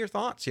 send in your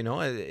thoughts.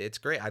 It's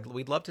great.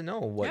 We'd love to know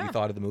what you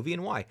thought of the movie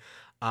and why.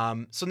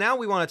 So now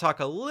we want to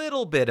talk a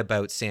little bit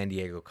about San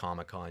Diego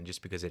Comic-Con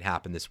just because it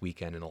happened this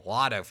weekend and a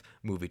lot of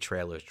movie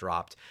trailers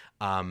dropped.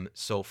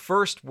 So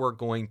first we're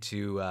going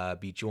to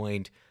be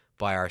joined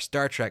by our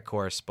Star Trek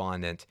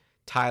correspondent,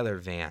 Tyler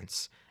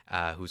Vance,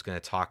 who's going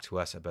to talk to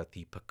us about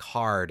the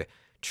Picard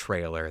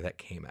trailer that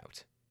came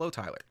out. Hello,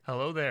 Tyler.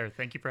 Hello there.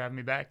 Thank you for having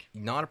me back.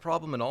 Not a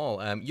problem at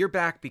all. You're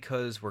back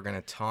because we're going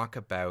to talk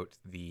about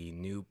the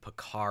new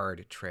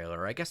Picard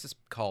trailer. I guess it's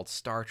called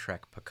Star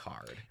Trek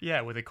Picard.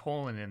 Yeah, with a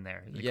colon in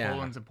there. The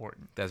colon's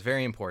important. That's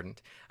very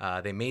important.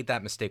 They made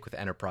that mistake with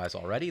Enterprise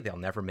already. They'll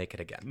never make it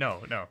again.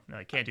 No,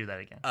 I can't do that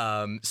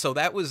again. So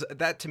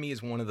that to me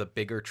is one of the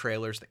bigger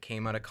trailers that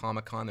came out of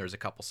Comic-Con. There's a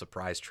couple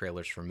surprise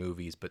trailers for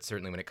movies, but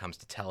certainly when it comes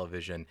to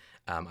television,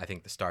 I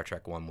think the Star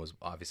Trek one was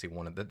obviously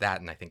one of that,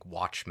 and I think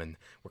Watchmen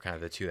were kind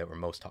of the two that were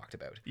most talked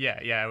about. Yeah,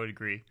 I would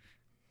agree.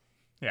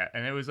 Yeah,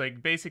 and it was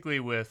like basically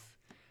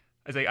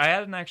I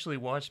hadn't actually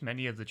watched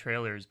many of the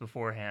trailers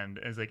beforehand.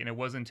 And it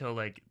wasn't until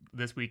like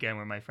this weekend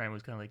where my friend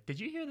was kind of like, "Did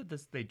you hear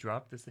that they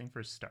dropped this thing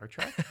for Star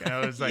Trek?" And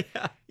I was like,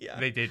 yeah.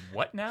 They did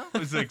what now? It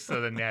was like,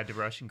 so then they had to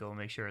rush and go and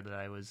make sure that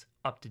I was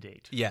up to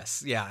date.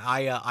 Yes, yeah.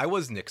 I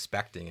wasn't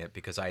expecting it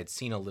because I had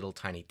seen a little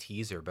tiny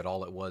teaser, but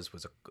all it was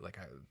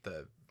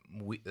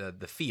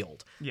the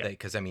field. Yeah.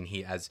 Because I mean,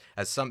 he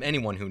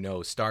anyone who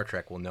knows Star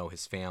Trek will know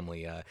his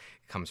family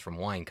comes from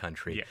wine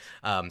country.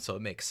 Yes. So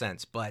it makes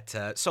sense. But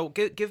so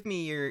give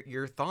me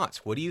your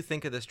thoughts. What do you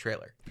think of this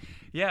trailer?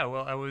 Yeah,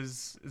 well, I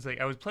was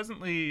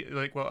pleasantly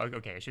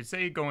I should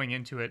say going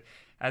into it,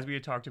 as we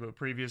had talked about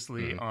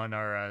previously on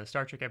our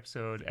Star Trek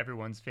episode,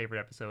 everyone's favorite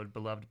episode,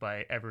 beloved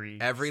by every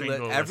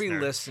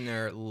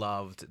listener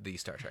loved the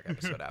Star Trek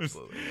episode.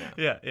 Absolutely.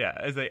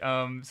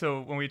 Yeah.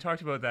 So when we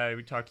talked about that,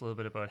 we talked a little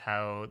bit about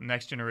how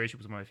Next Generation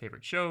was one of my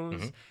favorite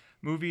shows.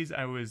 Movies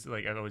I was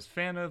a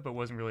fan of, but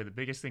wasn't really the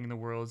biggest thing in the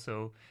world.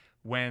 So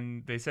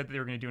when they said that they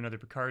were going to do another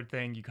Picard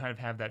thing, you kind of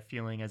have that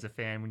feeling as a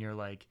fan when you're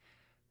like,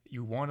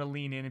 you want to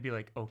lean in and be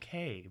like,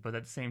 okay, but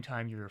at the same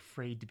time, you're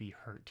afraid to be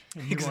hurt.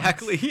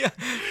 Exactly, yeah.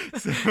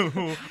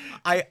 So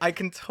I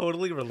can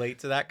totally relate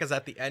to that because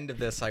at the end of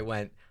this, I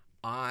went,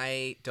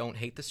 I don't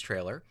hate this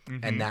trailer,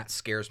 and that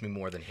scares me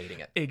more than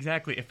hating it.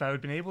 Exactly. If I had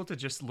been able to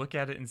just look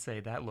at it and say,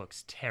 that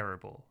looks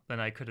terrible,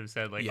 then I could have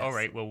said, like, all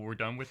right, well, we're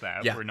done with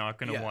that. Yeah. We're not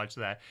going to watch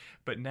that.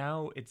 But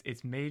now it's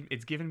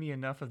given me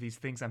enough of these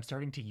things. I'm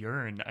starting to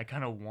yearn. I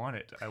kind of want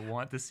it. I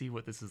want to see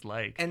what this is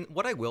like. And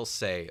what I will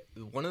say,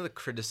 one of the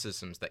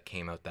criticisms that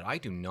came out that I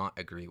do not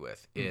agree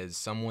with is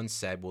someone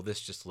said, well,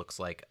 this just looks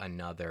like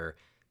another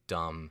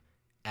dumb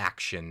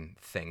action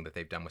thing that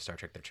they've done with Star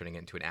Trek. They're turning it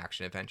into an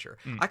action adventure.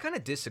 I kind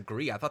of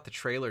disagree. I thought the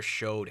trailer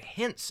showed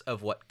hints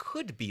of what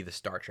could be the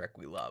Star Trek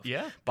we love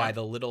by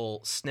the little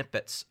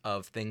snippets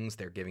of things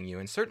they're giving you.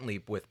 And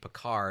certainly with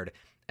Picard,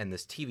 and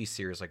this TV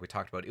series, like we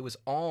talked about, it was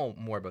all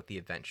more about the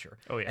adventure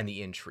and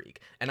the intrigue.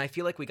 And I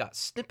feel like we got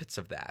snippets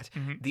of that.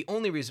 The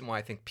only reason why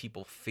I think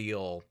people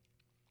feel,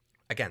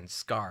 again,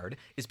 scarred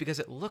is because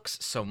it looks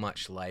so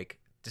much like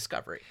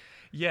Discovery.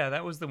 Yeah,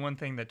 that was the one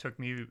thing that took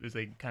me was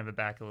like kind of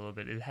aback a little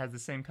bit. It has the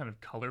same kind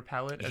of color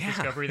palette as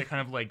Discovery, that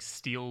kind of like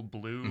steel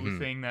blue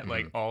thing that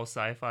like all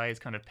sci-fi is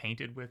kind of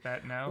painted with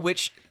that now.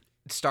 Which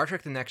Star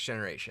Trek: The Next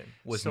Generation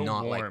was so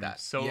not warm, like that.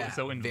 So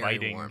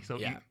inviting, warm.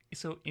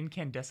 So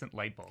incandescent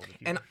light bulb.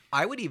 And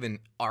I would even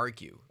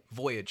argue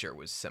Voyager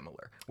was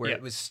similar, where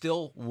it was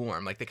still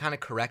warm. Like they kind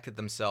of corrected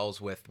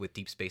themselves with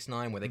Deep Space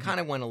Nine, where they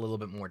kind of went a little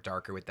bit more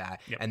darker with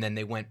that, and then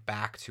they went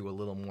back to a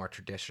little more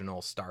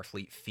traditional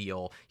Starfleet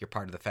feel. You're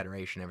part of the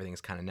Federation,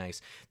 everything's kind of nice.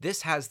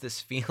 This has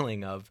this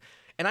feeling of,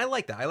 and I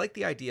like that. I like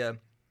the idea.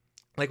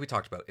 Like we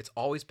talked about, it's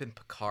always been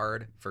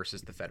Picard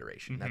versus the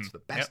Federation. That's the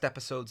best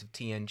episodes of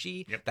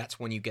TNG. That's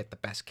when you get the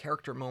best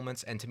character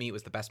moments. And to me, it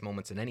was the best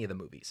moments in any of the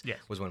movies.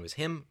 Was when it was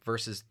him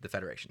versus the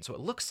Federation. So it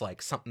looks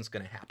like something's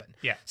going to happen.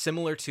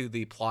 Similar to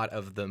the plot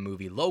of the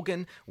movie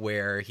Logan,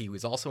 where he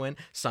was also in.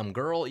 Some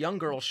young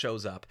girl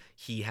shows up.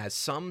 He has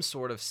some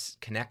sort of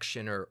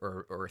connection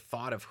or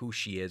thought of who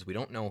she is. We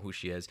don't know who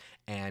she is.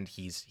 And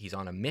he's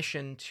on a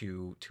mission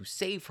to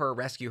save her,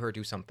 rescue her,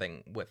 do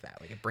something with that.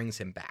 Like it brings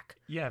him back.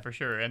 Yeah, for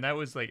sure. And that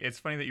was like, it's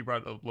funny that you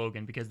brought up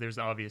Logan because there's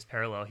an obvious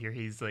parallel here.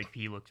 He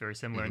looked very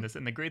similar in this.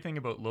 And the great thing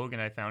about Logan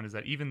I found is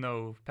that even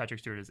though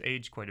Patrick Stewart has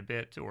aged quite a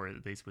bit, or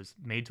at least was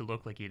made to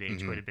look like he'd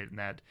aged quite a bit in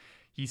that,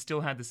 he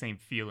still had the same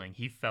feeling.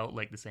 He felt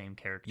like the same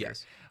character.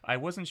 Yes. I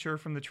wasn't sure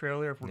from the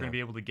trailer if we're going to be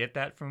able to get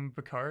that from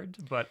Picard,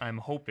 but I'm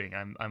hoping.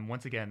 I'm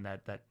once again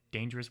that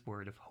dangerous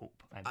word of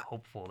hope. I'm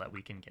hopeful that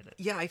we can get it.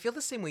 Yeah, I feel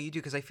the same way you do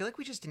because I feel like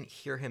we just didn't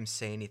hear him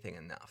say anything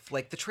enough.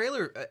 Like the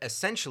trailer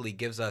essentially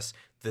gives us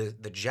the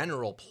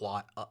general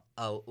plot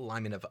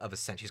alignment of a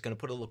sense. He's going to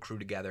put a little crew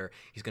together.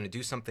 He's going to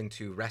do something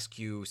to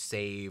rescue,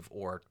 save,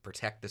 or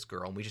protect this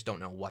girl, and we just don't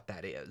know what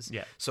that is.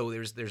 Yeah. So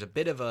there's a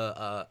bit of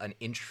an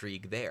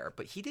intrigue there,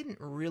 but he didn't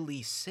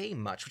really say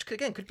much, which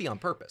could be on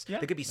purpose. Yeah.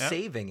 They could be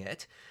saving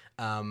it.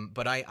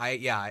 But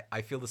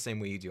I feel the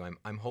same way you do.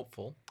 I'm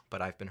hopeful,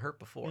 but I've been hurt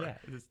before,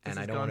 and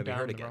I don't want to be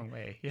hurt the again. Wrong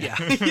way.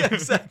 Yeah,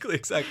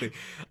 exactly.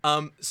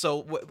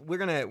 So we're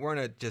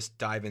gonna just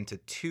dive into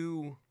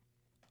two,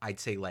 I'd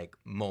say, like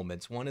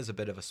moments. One is a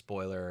bit of a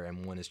spoiler,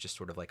 and one is just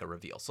sort of like a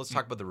reveal. So let's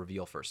talk about the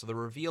reveal first. So the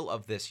reveal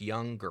of this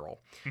young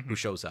girl who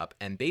shows up,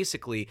 and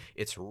basically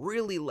it's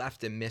really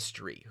left a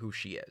mystery who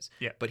she is.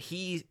 Yeah. But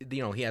he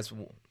has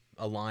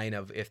a line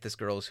of, if this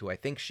girl is who I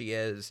think she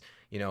is,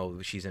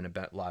 she's in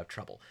a lot of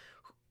trouble.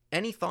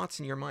 Any thoughts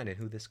in your mind on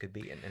who this could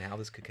be and how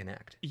this could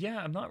connect?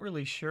 Yeah, I'm not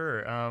really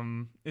sure.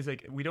 It's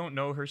like we don't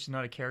know her. She's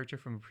not a character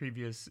from a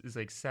previous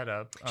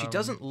setup. She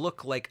doesn't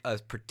look like a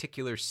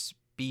particular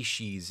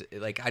species.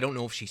 Like I don't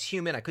know if she's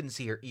human. I couldn't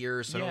see her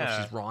ears, so I don't know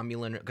if she's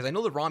Romulan, because I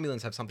know the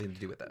Romulans have something to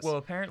do with this. Well,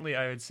 apparently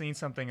I had seen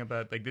something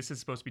about like this is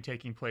supposed to be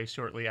taking place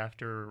shortly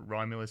after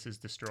Romulus is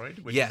destroyed,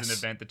 which is an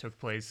event that took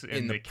place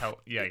in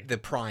the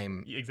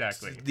Prime.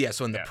 Exactly. Yeah,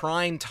 so in the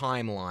Prime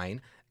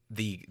timeline,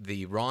 the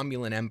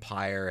Romulan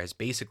Empire has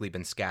basically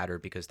been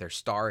scattered because their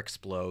star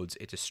explodes.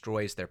 It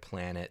destroys their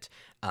planet.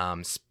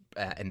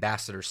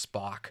 Ambassador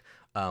Spock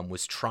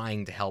was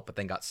trying to help, but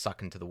then got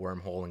sucked into the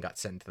wormhole and got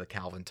sent into the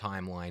Calvin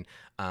timeline.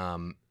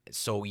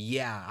 So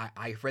yeah,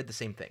 I read the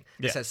same thing.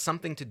 This has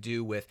something to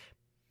do with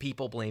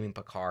people blaming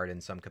Picard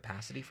in some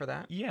capacity for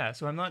that. Yeah,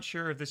 so I'm not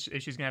sure if this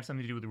issue's gonna have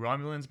something to do with the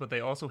Romulans, but they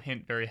also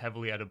hint very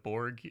heavily at a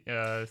Borg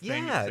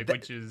thing,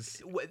 which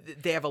is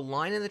they have a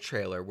line in the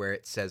trailer where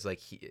it says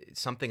like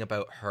something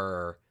about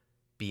her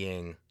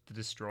being the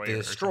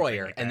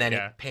destroyer. Like and then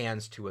it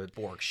pans to a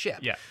Borg ship.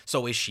 Yeah.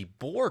 So is she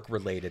Borg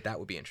related? That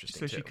would be interesting.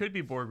 So she could be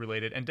Borg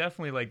related, and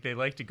definitely like they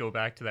like to go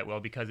back to that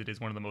because it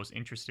is one of the most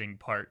interesting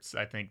parts.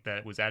 I think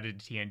that was added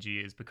to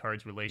TNG is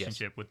Picard's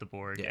relationship with the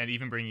Borg, and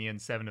even bringing in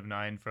Seven of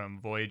Nine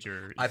from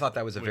Voyager. I thought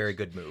that was a very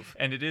good move,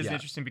 and it is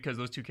interesting because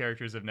those two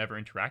characters have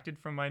never interacted,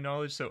 from my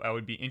knowledge. So I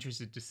would be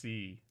interested to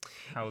see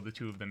how the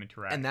two of them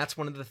interact. And that's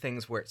one of the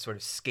things where it sort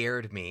of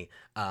scared me,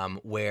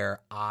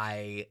 where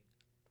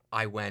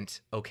I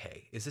went,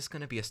 okay, is this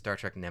going to be a Star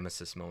Trek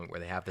Nemesis moment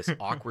where they have this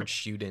awkward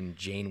shoot-in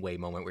Janeway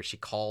moment where she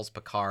calls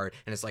Picard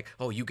and it's like,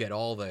 oh, you get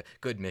all the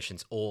good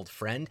missions, old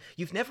friend?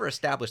 You've never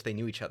established they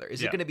knew each other.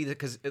 Is it going to be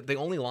because the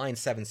only line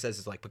Seven says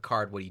is like,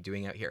 Picard, what are you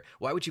doing out here?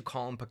 Why would you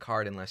call him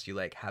Picard unless you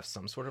like have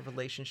some sort of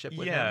relationship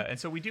with him? Yeah, and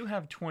so we do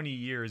have 20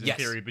 years in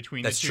theory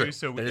between the two. True.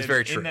 So that is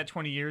very true. In that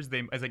 20 years,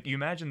 you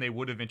imagine they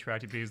would have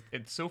interacted because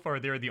so far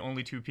they're the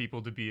only two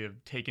people to be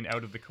taken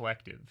out of the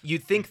collective.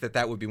 You'd think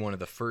that would be one of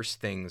the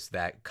first things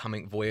that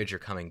Voyager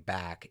coming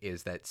back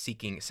is that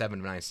Seven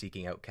of Nine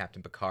seeking out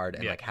Captain Picard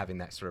and like having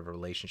that sort of a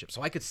relationship.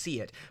 So I could see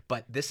it,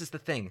 but this is the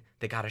thing,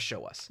 they got to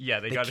show us. Yeah,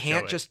 they got to show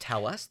can't it. just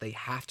tell us. They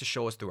have to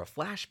show us through a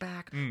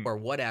flashback or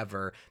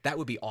whatever. That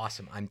would be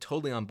awesome. I'm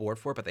totally on board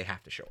for it, but they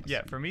have to show us.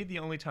 Yeah, for me, the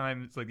only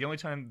thing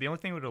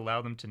that would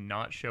allow them to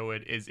not show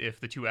it is if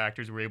the two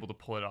actors were able to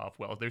pull it off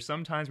well. There's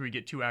some times where you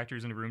get two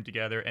actors in a room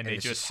together and they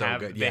just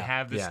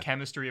have this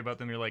chemistry about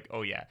them. You're like,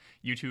 oh yeah,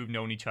 you two have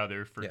known each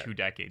other for 2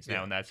 decades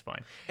now, and that's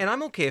fine. And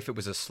I'm okay if it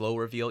was a slow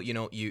reveal. You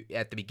know, you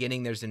at the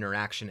beginning there's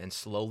interaction, and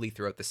slowly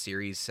throughout the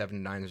series, 7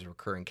 of 9 is a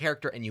recurring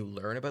character, and you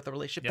learn about the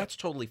relationship. That's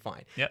totally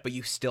fine. But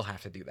you still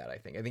have to do that. I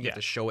think you have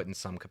to show it in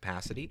some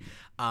capacity.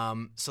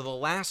 So the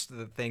last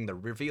thing, the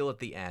reveal at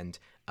the end,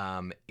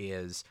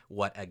 is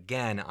what,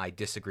 again, I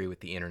disagree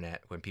with the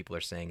internet when people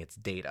are saying it's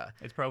Data.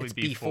 It's probably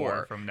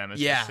B4 from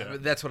Nemesis. Yeah,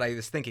 that's what I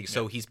was thinking.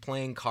 So he's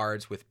playing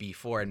cards with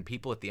B4, and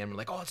people at the end were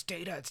like, oh, it's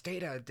Data, it's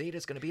Data.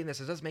 Data's going to be in this.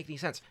 It doesn't make any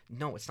sense.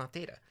 No, it's not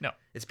Data. No.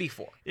 It's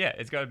B4. Yeah,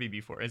 it's got to be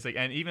B4. It's like,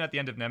 and even at the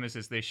end of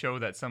Nemesis, they show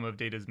that some of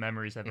Data's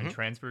memories have been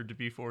transferred to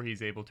B4.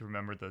 He's able to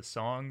remember the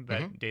song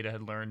that Data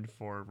had learned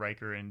for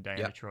Riker and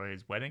Diana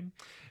Troy's wedding.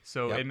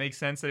 So it makes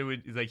sense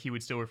that he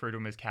would still refer to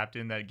him as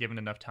Captain, that given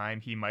enough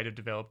time, he might have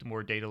developed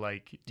more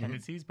Data-like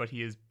tendencies, but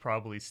he is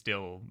probably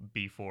still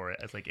B4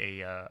 as like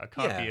a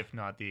copy, if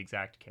not the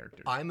exact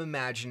character. I'm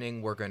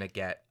imagining we're going to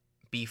get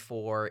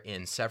B4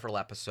 in several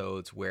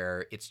episodes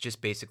where it's just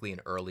basically an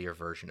earlier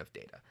version of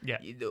Data. Yeah.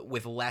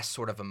 With less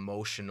sort of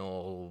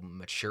emotional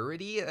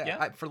maturity,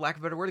 for lack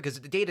of a better word, because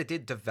Data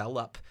did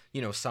develop,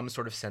 some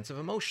sort of sense of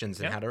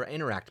emotions and how to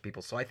interact with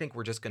people. So I think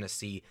we're just going to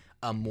see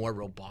a more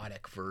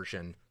robotic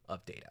version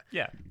of Data.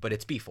 Yeah. But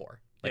it's B4.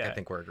 I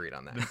think we're agreed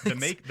on that.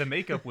 The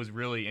makeup was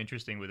really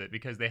interesting with it,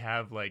 because they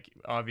have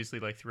obviously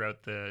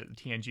throughout the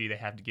TNG they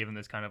have to give him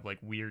this kind of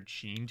weird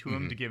sheen to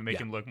him to make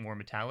him look more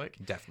metallic.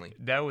 Definitely.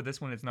 Now with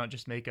this one, it's not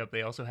just makeup.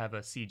 They also have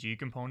a CG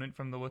component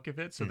from the look of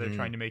it, so they're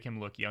trying to make him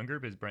look younger,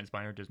 because Brent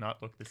Spiner does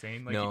not look the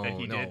same that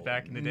he did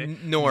back in the day.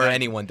 Nor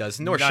anyone does.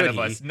 Nor should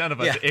he. None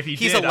of us. If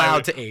he's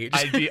allowed to age.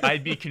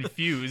 I'd be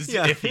confused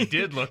if he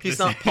did look. He's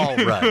the not same.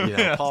 Paul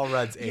Rudd. Paul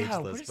Rudd's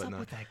ageless. What is up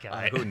with that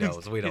guy? Who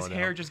knows? We don't know. His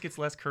hair just gets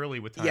less curly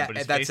with time. Yeah, but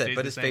his that's face it. stays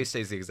But the his same. face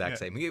stays the exact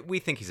same. We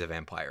think he's a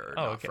vampire.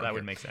 Oh, okay, that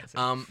would make sense.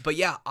 But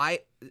yeah,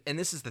 and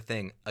this is the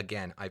thing.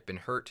 Again, I've been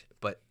hurt,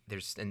 but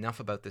there's enough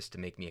about this to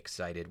make me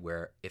excited.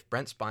 Where if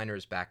Brent Spiner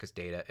is back as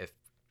Data, if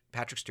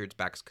Patrick Stewart's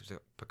back as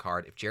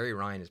Picard, if Jerry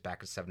Ryan is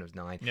back as 7 of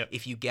 9,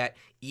 if you get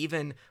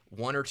even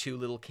 1 or 2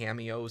 little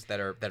cameos that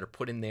are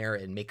put in there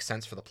and make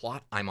sense for the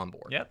plot, I'm on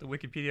board. Yeah, the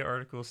Wikipedia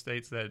article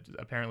states that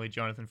apparently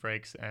Jonathan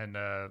Frakes and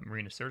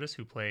Marina Sirtis,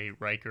 who play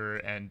Riker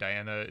and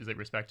Diana,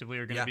 respectively,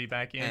 are going to be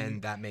back in.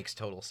 And that makes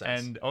total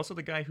sense. And also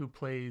the guy who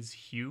plays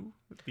Hugh,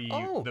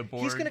 the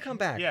Borg. He's going to come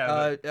back.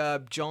 Yeah,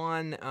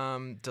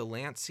 John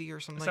Delancey or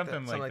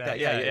something like that.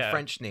 Yeah,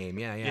 French name.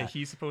 Yeah,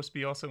 he's supposed to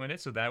be also in it,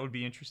 so that would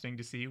be interesting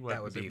to see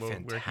where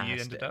he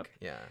ended up.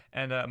 Yeah.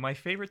 And my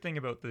favorite thing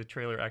about the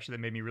trailer, actually,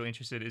 that made me really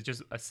interested is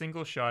just a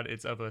single shot.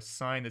 It's of a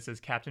sign that says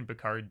Captain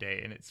Picard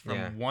Day, and it's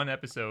from one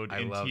episode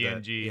in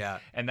TNG. Yeah.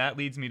 And that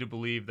leads me to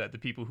believe that the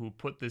people who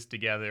put this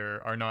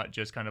together are not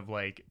just kind of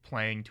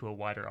playing to a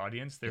wider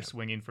audience. They're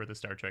swinging for the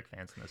Star Trek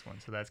fans in this one,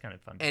 so that's kind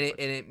of fun. And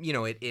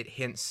it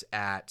hints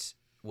at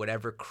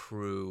whatever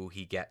crew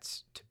he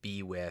gets to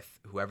be with,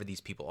 whoever these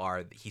people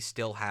are, he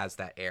still has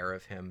that air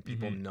of him.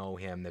 People know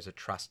him. There's a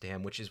trust to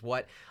him, which is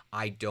what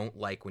I don't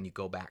like when you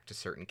go back to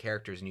certain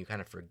characters and you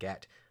kind of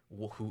forget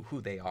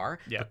who they are.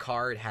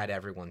 Picard had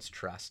everyone's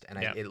trust, and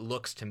it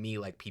looks to me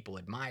like people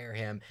admire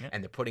him,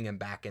 and they're putting him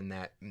back in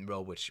that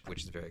role, which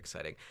is very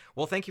exciting.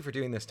 Well, thank you for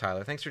doing this,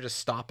 Tyler. Thanks for just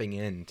stopping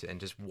in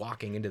and just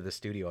walking into the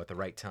studio at the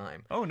right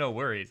time. Oh, no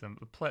worries.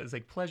 It's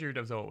pleasured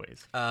as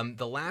always.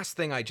 The last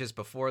thing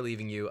before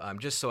leaving you,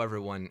 just so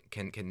everyone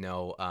can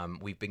know,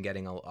 I've been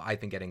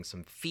getting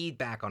some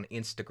feedback on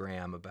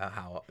Instagram about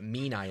how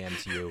mean I am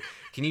to you.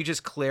 Can you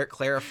just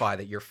clarify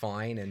that you're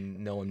fine and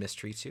no one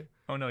mistreats you?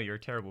 Oh no, you're a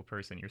terrible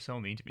person. You're so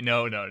mean to me.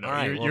 No.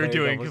 Right, you're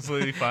doing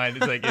completely fine.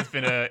 It's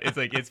been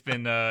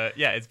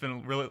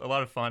really a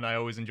lot of fun. I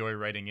always enjoy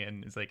writing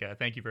in. It's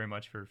thank you very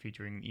much for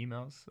featuring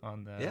emails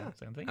on the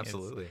same thing.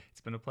 Absolutely.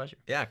 It's been a pleasure.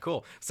 Yeah,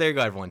 cool. So there you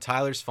go, everyone.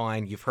 Tyler's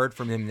fine. You've heard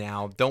from him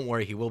now. Don't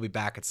worry, he will be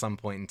back at some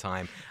point in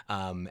time.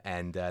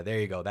 And there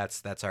you go.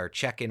 That's our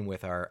check-in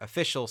with our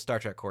official Star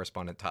Trek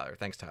correspondent, Tyler.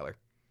 Thanks, Tyler.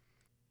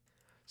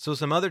 So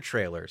some other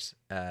trailers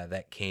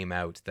that came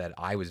out that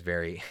I was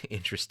very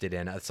interested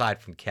in,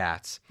 aside from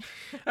Cats.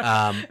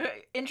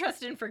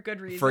 Interested for good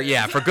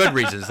reasons. For good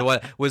reasons. The one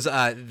was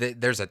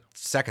there's a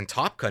second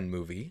Top Gun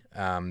movie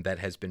that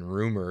has been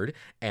rumored,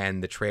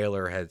 and the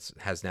trailer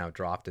has now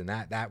dropped, and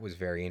that was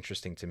very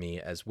interesting to me,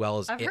 as well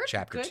as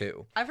Chapter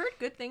 2. I've heard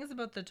good things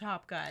about the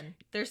Top Gun.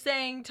 They're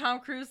saying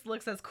Tom Cruise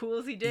looks as cool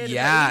as he did.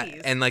 Yeah, in the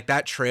 80s. and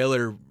that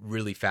trailer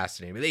really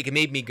fascinated me. It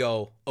made me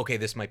go, okay,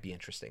 this might be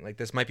interesting.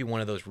 This might be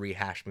one of those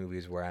rehash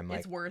movies where I'm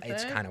like,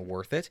 it's kind of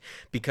worth it,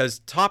 because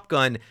Top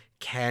Gun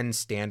can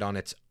stand on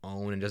its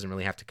own and doesn't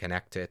really have to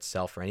connect to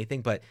itself or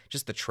anything, but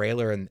just the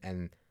trailer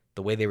and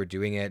the way they were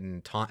doing it,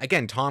 and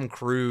Tom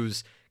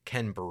Cruise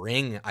can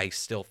bring, I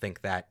still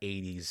think, that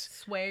 80s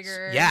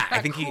swagger. Yeah, I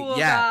think cool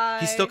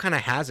guy, he still kind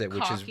of has it,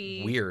 which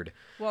cocky. is weird.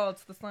 Well,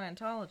 it's the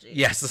Scientology.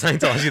 Yes, the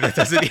Scientology that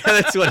does it. Yeah,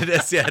 that's what it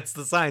is. Yeah, it's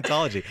the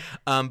Scientology.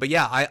 But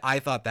yeah, I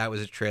thought that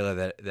was a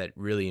trailer that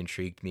really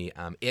intrigued me.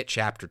 It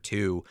Chapter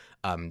 2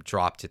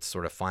 dropped its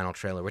sort of final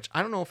trailer, which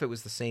I don't know if it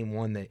was the same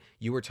one that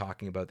you were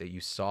talking about that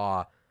you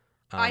saw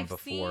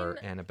before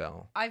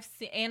Annabelle. I've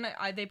seen, and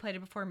they played it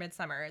before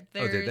Midsummer.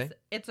 Did they?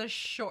 It's a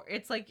short.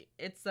 It's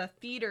a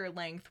theater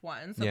length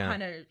one, so Yeah.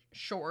 kind of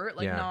short,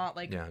 like Yeah. not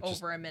Yeah,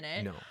 just- over a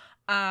minute. No.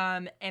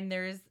 And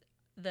there's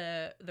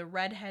the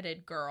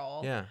redheaded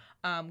girl. Yeah.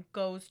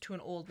 Goes to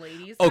an old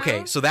lady's Okay,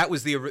 house. so that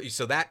was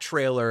so that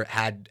trailer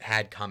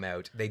had come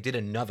out. They did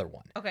another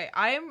one. Okay,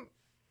 I'm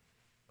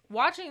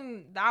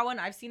watching that one.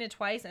 I've seen it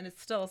twice, and it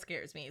still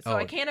scares me. So Oh.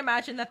 I can't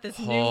imagine that this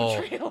Oh,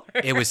 new trailer.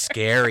 It was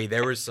scary.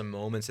 There were some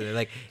moments in it,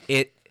 like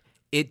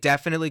it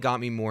definitely got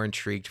me more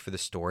intrigued for the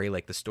story.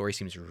 Like the story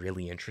seems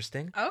really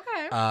interesting.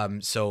 Okay.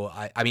 So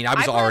I mean, I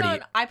was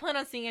already. I plan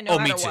on seeing it. No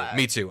matter me too. what.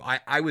 Me too.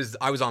 I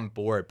was on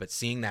board, but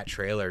seeing that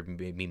trailer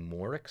made me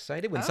more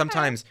excited. When Okay.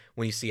 sometimes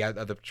when you see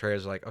other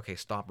trailers, like, okay,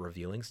 stop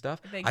revealing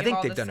stuff. They I give think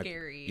all they've the done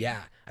scary-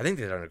 I think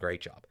they've done a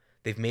great job.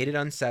 They've made it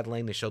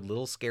unsettling. They showed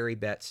little scary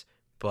bits,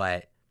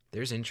 but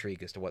there's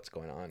intrigue as to what's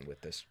going on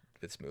with this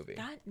movie.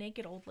 That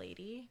naked old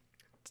lady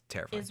It's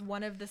terrifying. is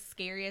one of the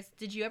scariest.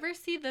 Did you ever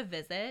see The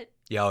Visit?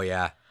 Yeah, oh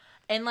yeah,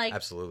 And like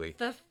absolutely.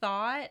 the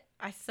thought,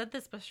 I said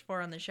this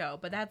before on the show,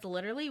 but that's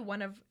literally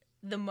one of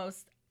the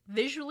most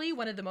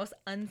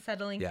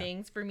unsettling Yeah.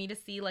 things for me to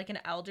see, like an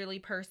elderly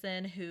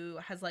person who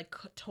has like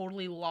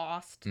totally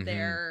lost Mhm.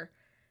 their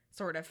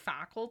sort of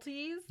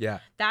faculties. Yeah.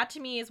 That to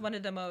me is one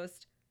of the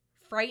most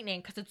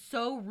frightening because it's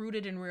so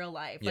rooted in real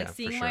life. Yeah, Like for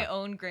seeing sure. my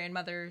own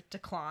grandmother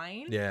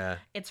decline. Yeah.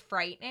 It's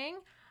frightening.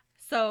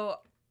 So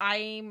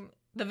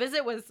The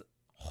Visit was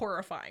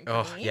horrifying for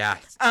Oh me. yeah,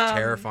 it's a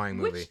terrifying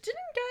movie. Which didn't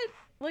get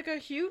like a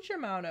huge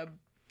amount of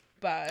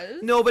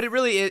buzz. No, but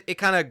it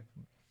kind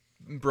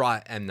of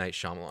brought M. Night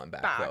Shyamalan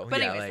back though. But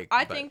yeah, anyways,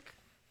 but- think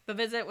The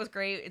Visit was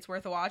great. It's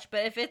worth a watch.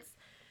 But if it's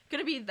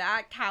gonna be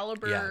that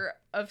caliber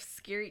of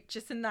scary,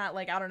 just in that,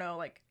 like, I don't know,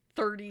 like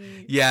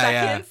 30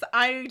 seconds,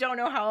 I don't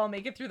know how I'll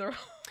make it through the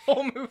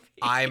whole movie.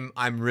 I'm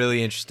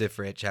really interested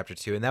for It Chapter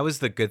 2, and that was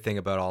the good thing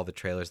about all the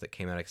trailers that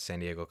came out of San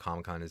Diego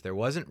Comic-Con is there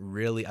wasn't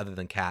really, other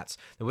than Cats,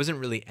 there wasn't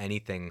really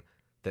anything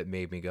that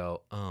made me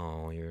go,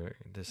 oh,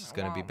 this is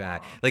gonna be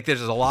bad. Like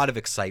there's a lot of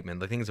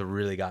excitement. The things that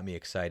really got me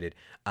excited.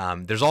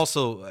 There's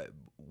also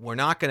we're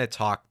not gonna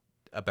talk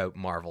about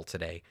Marvel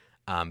today.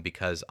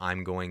 Because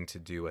I'm going to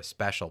do a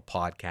special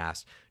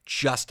podcast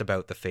just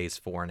about the Phase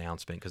 4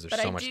 announcement because there's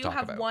so much to talk about.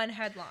 But I do have one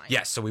headline.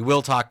 Yes, so we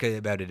will talk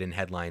about it in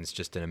headlines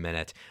just in a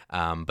minute.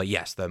 But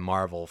yes, the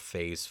Marvel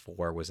Phase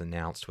 4 was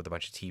announced with a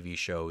bunch of TV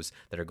shows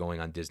that are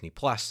going on Disney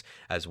Plus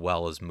as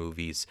well as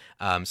movies.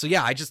 So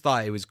yeah, I just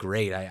thought it was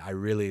great. I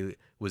really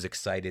was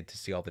excited to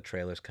see all the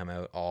trailers come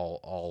out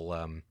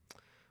all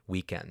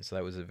weekend. So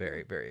that was a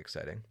very, very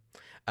exciting.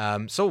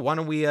 So why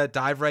don't we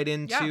dive right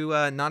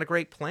into Not a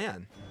Great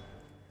Plan?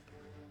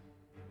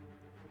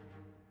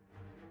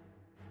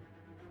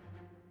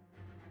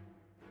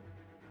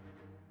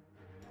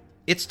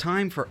 It's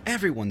time for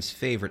everyone's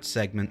favorite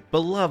segment,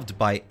 beloved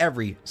by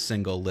every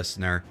single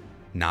listener,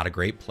 Not a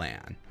Great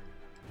Plan.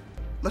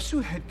 Let's do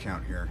a head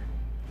count here.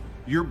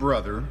 Your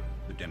brother,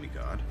 the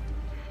demigod,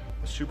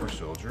 a super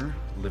soldier,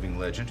 a living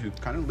legend who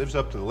kind of lives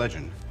up to the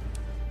legend,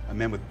 a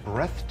man with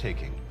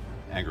breathtaking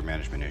anger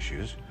management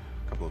issues,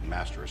 a couple of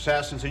master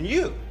assassins, and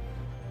you,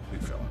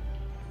 big fella.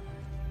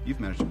 You've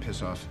managed to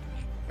piss off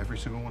every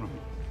single one of them.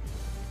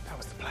 That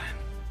was the plan.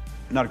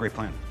 Not a great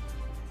plan.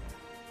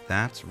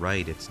 That's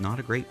right, it's Not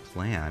a Great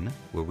Plan,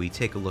 where we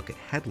take a look at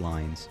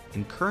headlines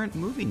in current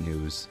movie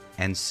news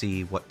and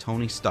see what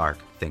Tony Stark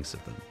thinks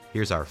of them.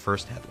 Here's our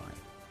first headline.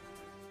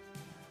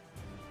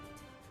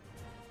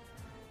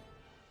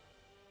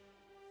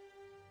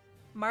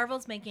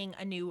 Marvel's making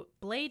a new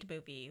Blade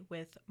movie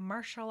with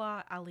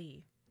Mahershala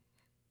Ali.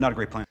 Not a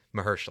great plan.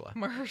 Mahershala.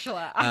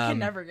 Mahershala. I can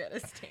never get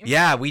his name.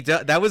 Yeah,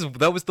 that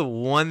was the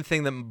one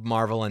thing that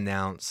Marvel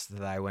announced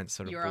that I went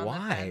sort of, You were on the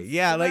why? fence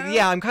Yeah, like about?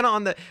 yeah, I'm kind of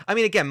on the. I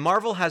mean, again,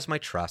 Marvel has my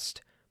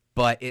trust,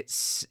 but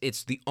it's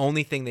the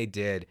only thing they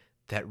did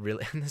that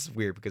really. And this is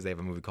weird because they have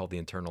a movie called The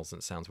Internals, and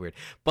it sounds weird,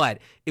 but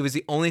it was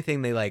the only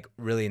thing they like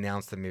really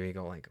announced that made me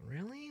go like,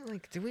 really?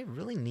 Like, do we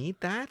really need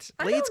that?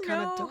 Blade's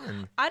kind of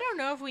done. I don't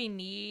know if we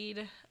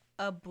need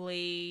a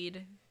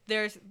Blade.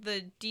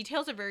 The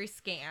details are very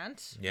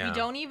scant. Yeah. We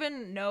don't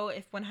even know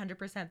if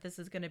 100% this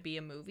is going to be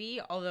a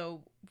movie.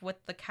 Although with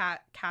the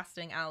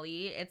casting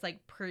Ali, it's like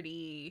a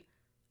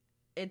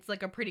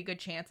pretty good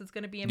chance it's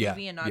going to be a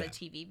movie and not a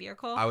TV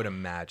vehicle. I would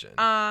imagine.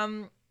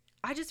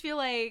 I just feel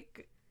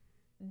like,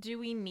 do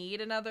we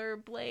need another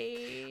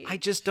Blade? I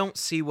just don't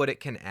see what it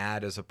can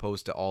add as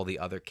opposed to all the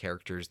other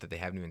characters that they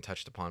haven't even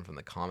touched upon from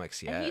the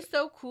comics yet. And he's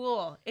so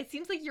cool. It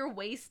seems like you're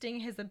wasting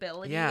his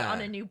ability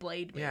on a new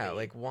Blade movie. Yeah,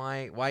 like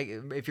why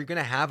if you're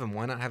gonna have him,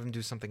 why not have him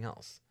do something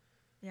else?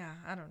 Yeah,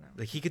 I don't know.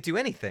 Like, he could do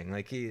anything.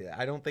 Like,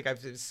 I don't think I've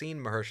seen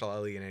Mahershala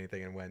Ali in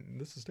anything and went,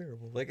 this is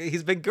terrible. Like,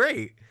 he's been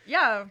great.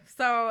 Yeah,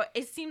 so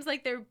it seems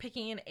like they're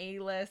picking an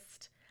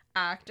A-list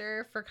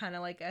actor for kind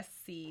of like a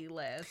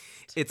C-list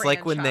It's franchise.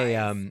 like when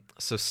they,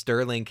 so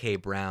Sterling K.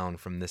 Brown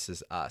from This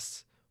Is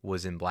Us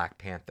was in Black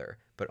Panther,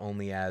 but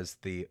only as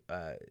the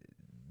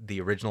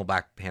original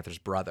Black Panther's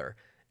brother,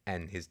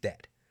 and he's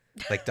dead.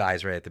 Like,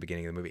 dies right at the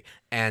beginning of the movie.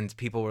 And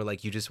people were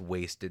like, you just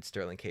wasted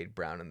Sterling K.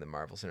 Brown in the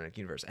Marvel Cinematic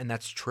Universe. And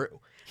that's true.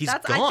 He's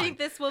gone. I think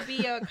this will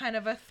be a kind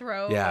of a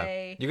throwaway.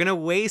 Yeah. You're going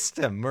to waste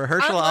him.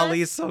 Mahershala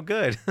Ali is so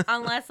good.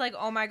 Unless, like,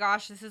 oh my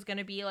gosh, this is going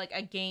to be like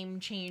a game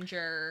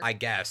changer. I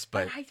guess,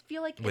 but I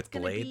feel like with it's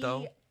going Blade, to be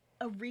though?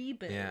 a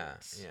reboot. Yeah,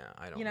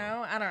 I don't know. You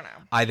know? I don't know.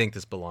 I think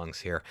this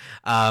belongs here.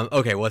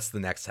 Okay, what's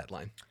the next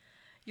headline?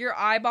 Your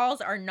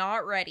eyeballs are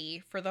not ready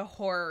for the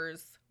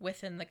horrors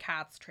within the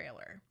Cats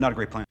trailer. Not a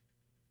great plan.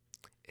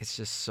 It's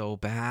just so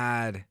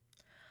bad.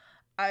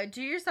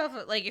 Do yourself,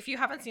 like, if you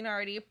haven't seen it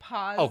already,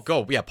 pause. Oh,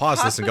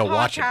 pause this and the go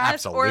watch it. podcast,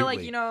 Absolutely. Or,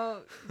 like, you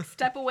know,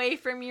 step away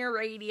from your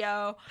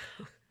radio,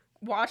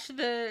 watch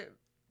the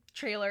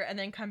trailer, and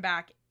then come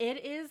back.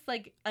 It is,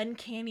 like,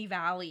 Uncanny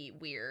Valley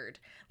weird.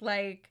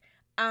 Like,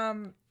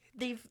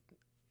 they've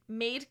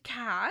made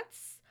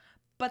cats,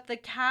 but the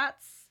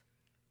cats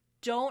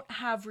don't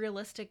have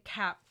realistic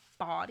cat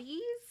bodies.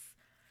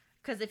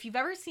 Because if you've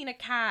ever seen a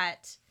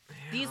cat,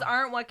 these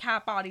aren't what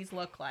cat bodies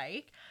look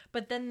like.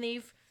 But then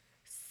they've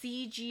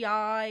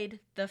CGI'd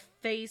the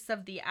face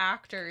of the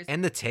actors.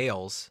 And the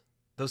tails.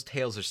 Those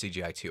tails are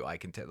CGI too. I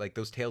can tell. Like,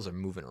 those tails are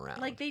moving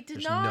around. Like, they did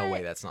There's not. no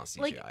way that's not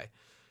CGI. Like,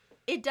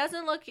 it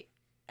doesn't look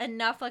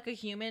enough like a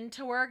human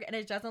to work, and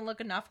it doesn't look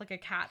enough like a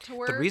cat to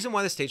work. The reason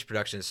why the stage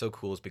production is so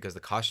cool is because the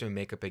costume and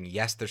makeup, and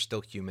yes, they're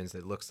still humans.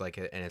 It looks like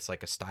it, and it's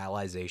like a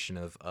stylization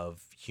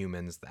of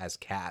humans as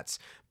cats.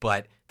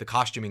 But the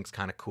costuming's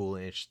kind of cool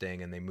and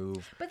interesting, and they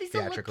move But they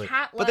still look theatrically.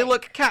 cat-like. But they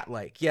look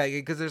cat-like, yeah,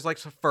 because there's like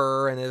some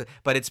fur,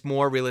 but it's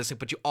more realistic.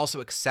 But you also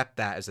accept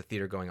that as a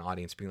theater-going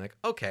audience, being like,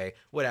 okay,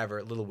 whatever,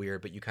 a little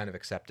weird, but you kind of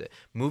accept it.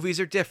 Movies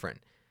are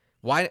different.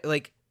 Why?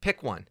 Like,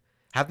 pick one.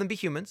 Have them be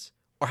humans,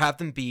 or have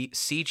them be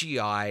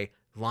CGI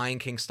Lion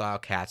King style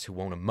cats who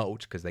won't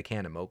emote because they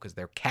can't emote because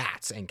they're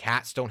cats, and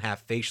cats don't have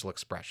facial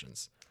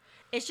expressions.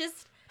 It's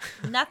just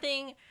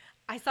nothing.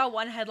 I saw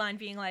one headline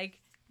being like,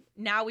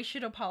 now we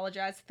should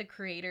apologize to the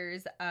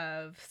creators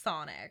of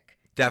Sonic.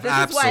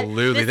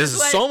 Absolutely. This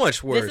is so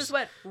much worse. This is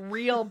what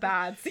real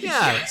bad CGI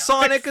Yeah,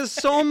 Sonic is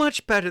so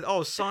much better.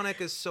 Oh, Sonic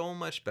is so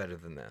much better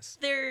than this.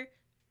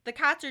 The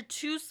cats are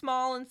too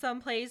small in some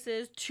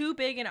places, too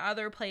big in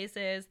other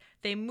places.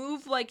 They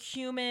move like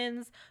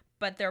humans,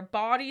 but their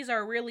bodies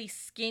are really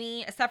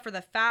skinny, except for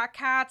the fat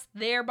cats.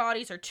 Their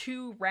bodies are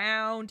too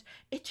round.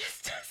 It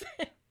just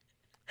doesn't.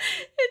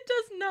 It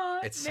does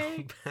not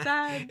make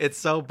sense. It's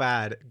so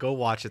bad. Go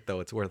watch it, though.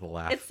 It's worth a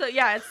laugh.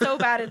 It's so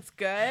bad it's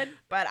good,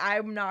 but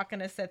I'm not going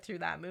to sit through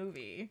that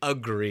movie.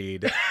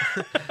 Agreed.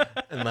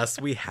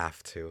 Unless we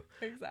have to.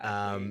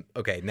 Exactly.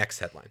 Okay, next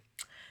headline.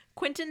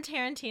 Quentin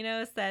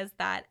Tarantino says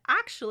that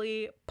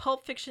actually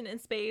Pulp Fiction in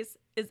space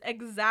is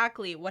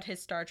exactly what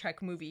his Star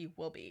Trek movie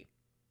will be.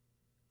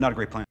 Not a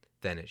great plan.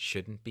 Then it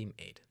shouldn't be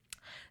made.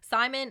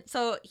 Simon,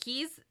 so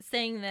he's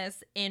saying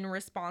this in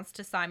response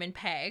to Simon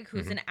Pegg,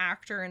 who's an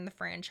actor in the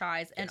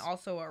franchise and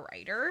also a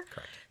writer.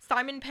 Correct.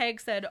 Simon Pegg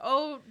said,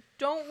 "Oh,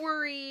 don't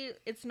worry,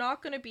 it's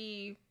not going to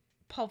be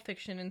Pulp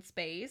Fiction in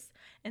space."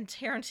 And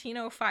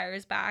Tarantino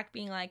fires back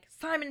being like,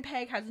 "Simon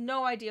Pegg has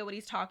no idea what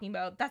he's talking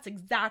about. That's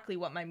exactly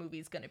what my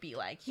movie's going to be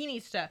like. He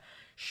needs to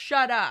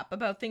shut up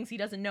about things he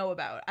doesn't know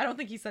about." I don't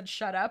think he said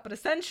shut up, but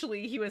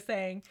essentially he was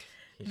saying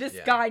this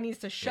guy needs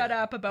to shut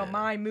up about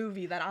my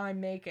movie that I'm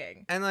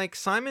making. And like,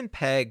 Simon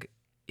Pegg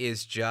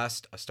is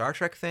just a Star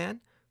Trek fan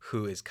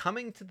who is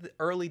coming to the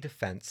early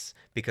defense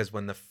because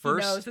when the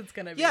first he knows it's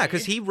gonna be. Yeah,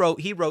 because he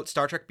wrote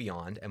Star Trek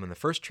Beyond, and when the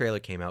first trailer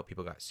came out,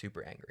 people got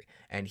super angry,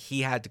 and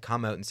he had to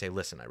come out and say,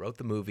 "Listen, I wrote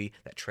the movie.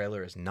 That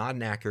trailer is not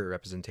an accurate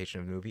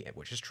representation of the movie,"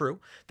 which is true.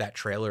 That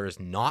trailer is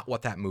not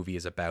what that movie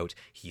is about.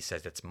 He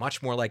says it's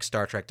much more like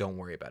Star Trek. Don't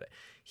worry about it.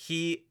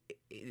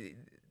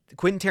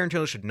 Quentin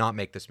Tarantino should not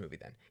make this movie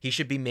then. He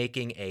should be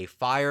making a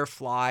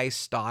Firefly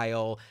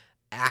style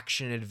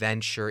action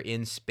adventure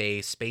in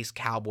space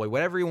cowboy,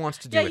 whatever he wants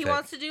to do with it. Yeah, he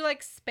wants to do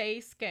like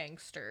space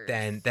gangsters.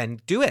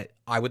 Then do it.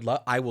 I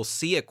will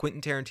see a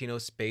Quentin Tarantino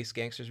space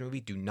gangsters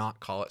movie. Do not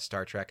call it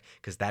Star Trek,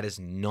 because that is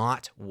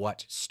not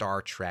what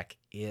Star Trek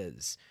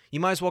is. You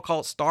might as well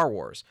call it Star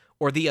Wars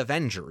or the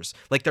Avengers.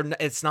 Like,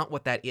 it's not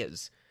what that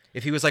is.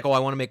 If he was like, "Oh, I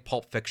want to make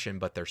Pulp Fiction,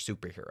 but they're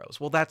superheroes,"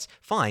 well, that's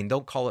fine.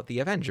 Don't call it the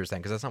Avengers then,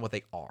 because that's not what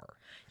they are.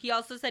 He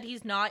also said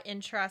he's not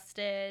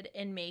interested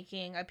in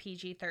making a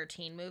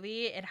PG-13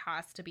 movie. It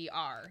has to be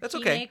R. That's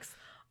okay.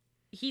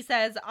 He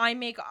says, "I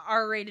make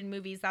R-rated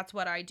movies. That's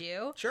what I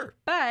do." Sure.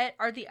 But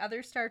are the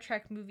other Star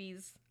Trek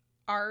movies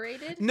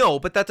R-rated? No,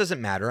 but that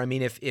doesn't matter. I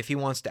mean, if he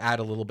wants to add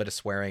a little bit of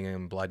swearing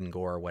and blood and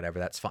gore or whatever,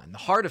 that's fine. The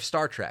heart of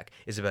Star Trek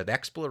is about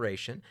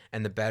exploration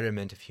and the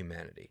betterment of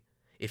humanity.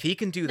 If he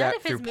can do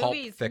that through Pulp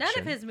Fiction, none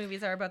of his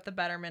movies are about the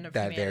betterment of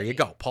humanity. There you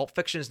go. Pulp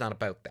Fiction is not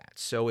about that.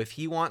 So if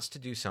he wants to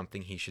do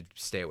something, he should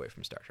stay away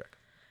from Star Trek.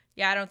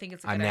 Yeah, I don't think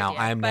it's a good idea.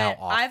 I'm now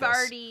off I've this.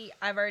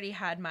 already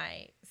had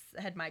my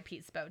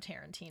piece about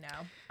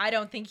Tarantino. I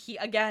don't think he,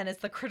 again, is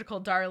the critical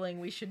darling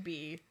we should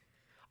be.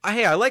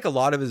 Hey, I like a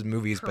lot of his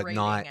movies, but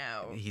not.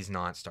 Out. He's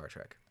not Star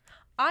Trek.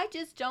 I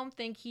just don't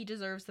think he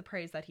deserves the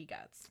praise that he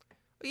gets.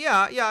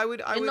 Yeah, I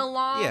would. In the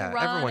long run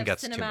everyone of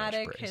gets too much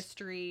cinematic praise.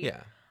 history,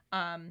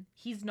 Yeah.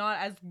 He's not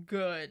as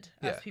good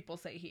as people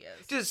say he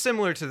is. Just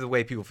similar to the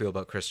way people feel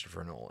about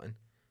Christopher Nolan.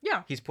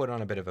 Yeah. He's put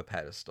on a bit of a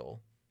pedestal.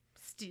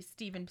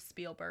 Steven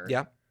Spielberg.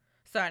 Yeah.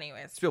 So,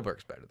 anyways,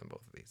 Spielberg's better than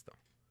both of these, though.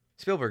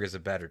 Spielberg is a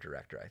better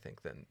director, I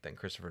think, than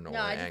Christopher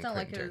Nolan and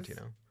Quentin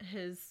Tarantino.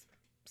 His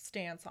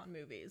stance on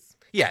movies.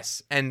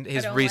 Yes, and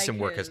his recent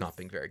work has not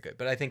been very good,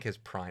 but I think his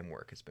prime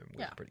work was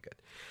pretty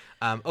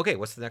good. Okay,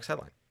 what's the next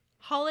headline?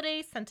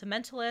 Holiday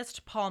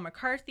sentimentalist Paul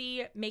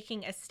McCarthy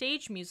making a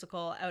stage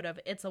musical out of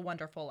It's a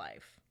Wonderful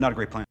Life. Not a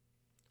great plan.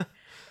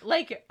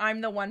 Like,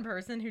 I'm the one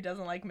person who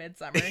doesn't like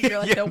Midsummer. And you're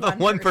like Yeah, the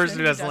one person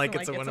who doesn't like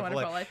It's a Wonderful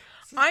Life.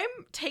 I'm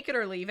take it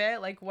or leave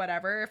it, like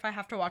whatever. If I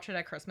have to watch it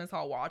at Christmas,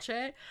 I'll watch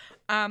it.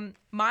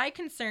 My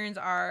concerns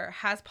are,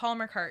 has Paul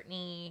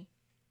McCartney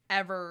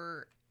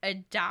ever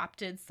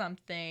adapted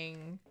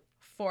something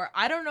for,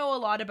 I don't know a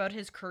lot about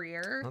his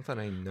career. Not that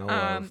I know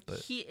of, but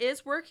he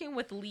is working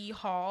with Lee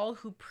Hall,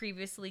 who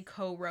previously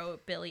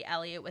co-wrote Billy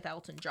Elliot with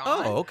Elton John.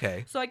 Oh,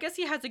 okay. So I guess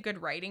he has a good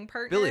writing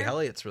partner. Billy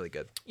Elliot's really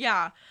good.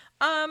 Yeah.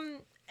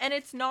 And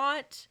it's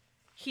not,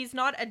 he's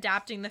not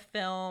adapting the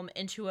film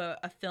into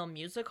a film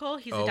musical.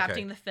 He's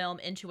adapting the film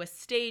into a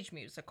stage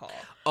musical.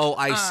 Oh,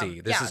 I see.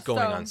 This is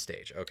going on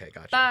stage. Okay,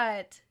 gotcha.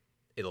 But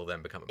it'll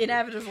then become a movie.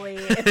 Inevitably,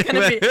 it's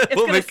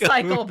gonna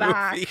cycle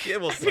back.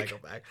 It will cycle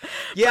back.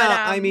 Yeah,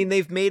 but, I mean,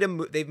 they've made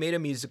a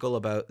musical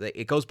about,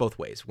 it goes both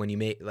ways. When you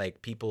make,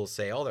 like, people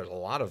say, oh, there's a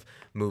lot of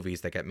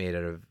movies that get made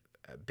out of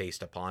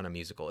based upon a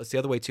musical. It's the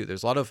other way too.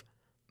 There's a lot of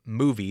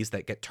movies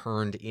that get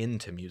turned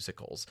into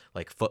musicals,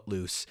 like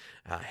Footloose,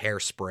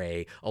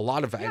 Hairspray, a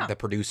lot of the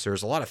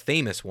producers, a lot of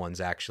famous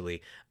ones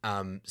actually.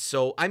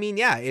 So I mean,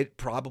 yeah, it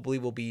probably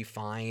will be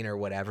fine or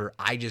whatever.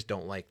 I just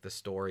don't like the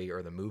story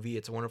or the movie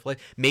It's a Wonderful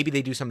Life. Maybe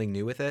they do something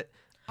new with it.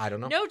 I don't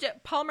know. No,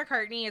 Paul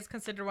McCartney is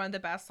considered one of the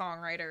best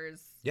songwriters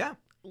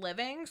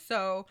living.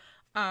 So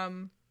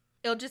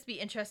it'll just be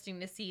interesting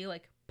to see,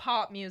 like,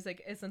 pop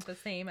music isn't the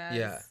same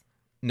as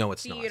no,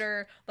 it's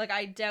theater. Not. Like,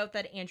 I doubt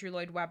that Andrew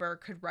Lloyd Webber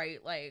could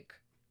write, like,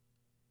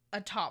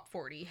 a top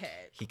 40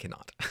 hit. He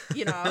cannot.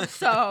 You know,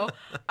 so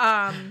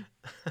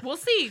we'll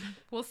see.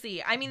 We'll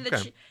see. I mean,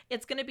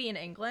 it's going to be in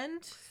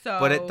England, so.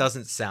 But it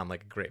doesn't sound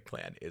like a great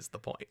plan, is the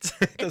point.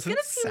 It doesn't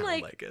sound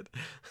like it.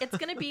 It's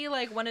going to be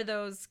like one of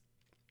those,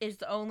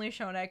 it's only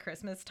shown at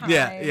Christmas time.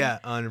 Yeah,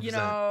 100%. You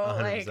know,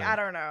 100%. like, I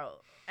don't know.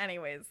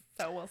 Anyways,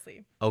 so we'll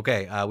see.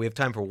 Okay, we have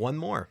time for one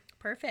more.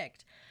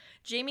 Perfect.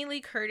 Jamie Lee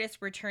Curtis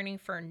returning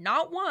for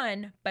not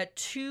one, but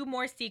 2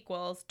 more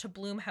sequels to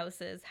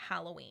Blumhouse's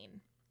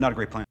Halloween. Not a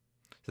great plan.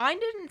 I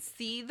didn't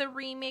see the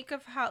remake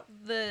of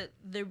the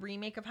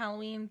remake of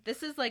Halloween.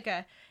 This is like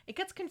it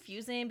gets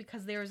confusing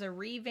because there was a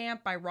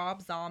revamp by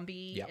Rob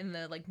Zombie in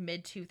the like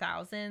mid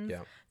 2000s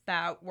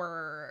that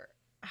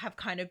have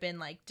kind of been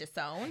like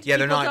disowned. Yeah,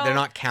 they're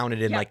not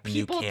counted in like the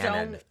new canon.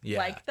 People don't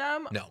like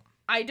them. No.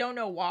 I don't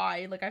know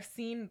why. Like, I've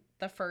seen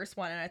the first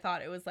one and I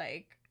thought it was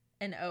like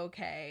an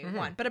okay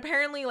one, but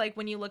apparently, like,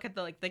 when you look at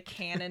the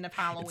canon of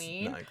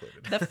Halloween,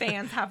 the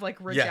fans have like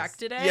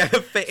rejected it. Yeah,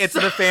 it's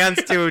the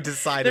fans too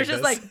decided. They're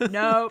just like,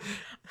 nope.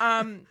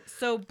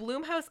 So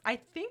Blumhouse, I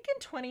think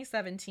in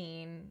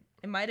 2017,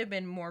 it might have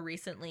been more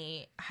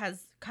recently,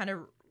 has kind of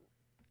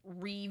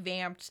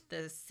revamped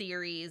the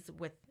series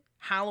with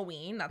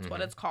Halloween. That's what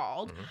it's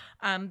called.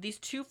 These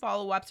 2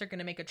 follow-ups are going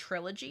to make a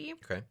trilogy.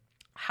 Okay.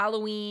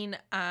 Halloween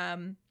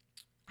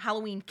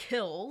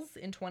Kills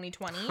in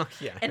 2020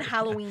 and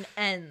Halloween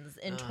Ends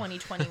in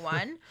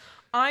 2021.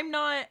 I'm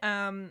not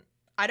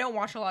I don't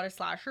watch a lot of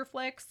slasher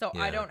flicks, so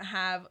I don't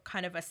have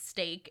kind of a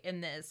stake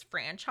in this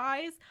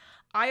franchise.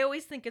 I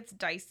always think it's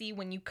dicey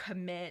when you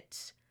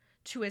commit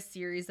to a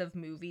series of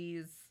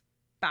movies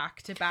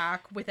back to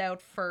back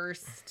without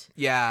first.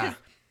 Yeah.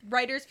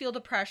 Writers feel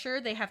the pressure.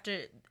 They have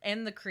to,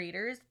 and the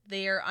creators,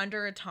 they are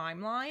under a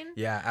timeline.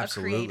 Yeah,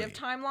 absolutely. A creative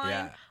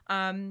timeline.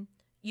 Yeah.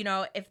 You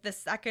know, if the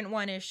second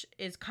one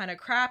is kind of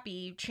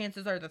crappy,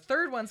 chances are the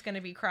third one's going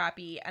to be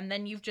crappy, and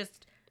then you've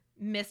just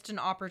missed an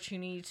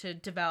opportunity to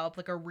develop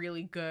like a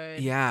really good.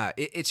 Yeah,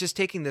 it's just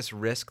taking this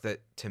risk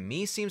that to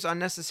me seems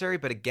unnecessary,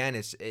 but again,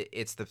 it's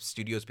the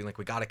studios being like,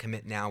 we got to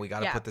commit now, we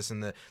got to put this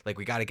in the, like,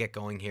 we got to get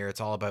going here.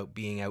 It's all about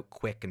being out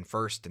quick and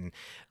first, and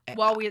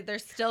while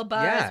there's still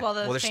buzz, while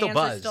the fans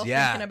are still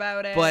thinking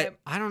about it. But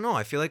I don't know.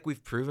 I feel like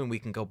we've proven we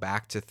can go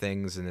back to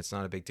things, and it's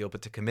not a big deal.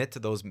 But to commit to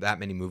that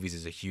many movies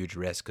is a huge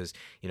risk because,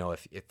 you know,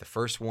 if the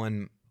first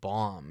one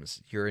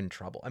bombs, you're in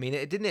trouble. I mean,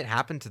 didn't it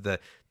happen to the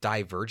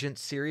Divergent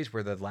series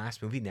where the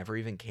last movie never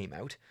even came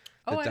out?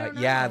 I don't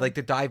know. Yeah, like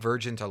the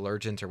Divergent,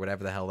 Allergent, or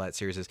whatever the hell that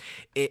series is.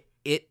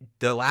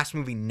 The last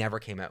movie never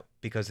came out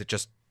because it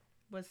just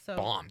was so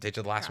bombed.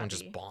 The last one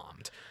crappy. just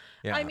bombed.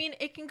 Yeah. I mean,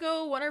 it can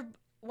go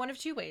one of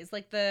two ways.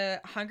 Like the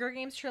Hunger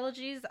Games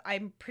trilogies,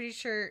 I'm pretty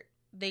sure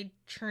they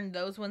churn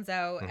those ones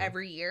out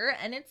every year,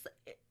 and it's,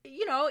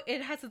 you know,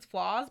 it has its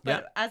flaws,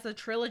 but as a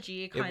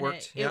trilogy, it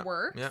works. Yeah.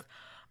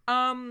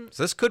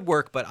 So this could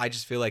work, but I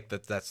just feel like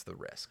that's the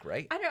risk,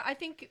 right? I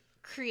think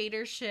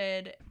creators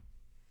should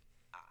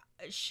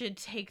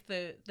take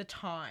the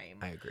time.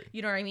 I agree.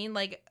 You know what I mean?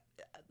 Like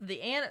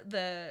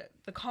the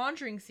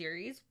Conjuring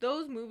series,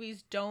 those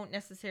movies don't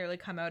necessarily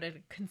come out at a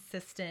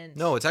consistent.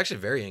 No, it's actually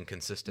very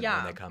inconsistent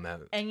when they come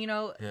out. And you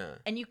know,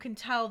 and you can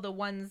tell the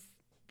ones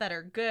that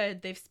are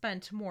good, they've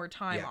spent more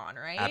time on,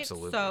 right?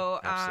 Absolutely. So,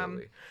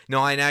 absolutely.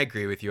 No, and I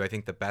agree with you. I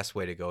think the best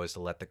way to go is to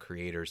let the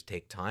creators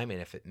take time, and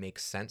if it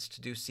makes sense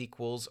to do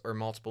sequels or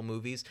multiple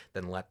movies,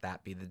 then let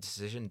that be the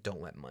decision. Don't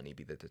let money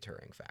be the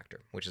deterring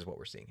factor, which is what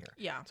we're seeing here.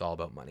 Yeah. It's all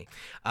about money.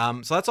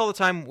 So that's all the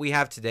time we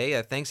have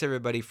today. Thanks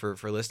everybody for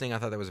listening. I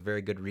thought that was a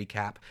very good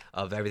recap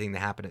of everything that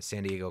happened at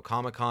San Diego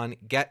Comic-Con.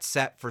 Get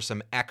set for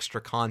some extra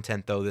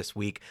content though this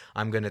week.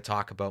 I'm going to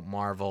talk about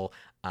Marvel.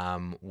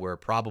 We're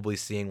probably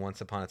seeing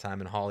Once Upon a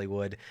Time in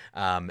Hollywood,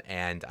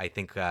 and I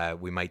think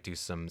we might do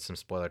some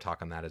spoiler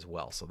talk on that as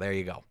well. So there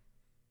you go.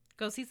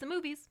 Go see some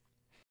movies.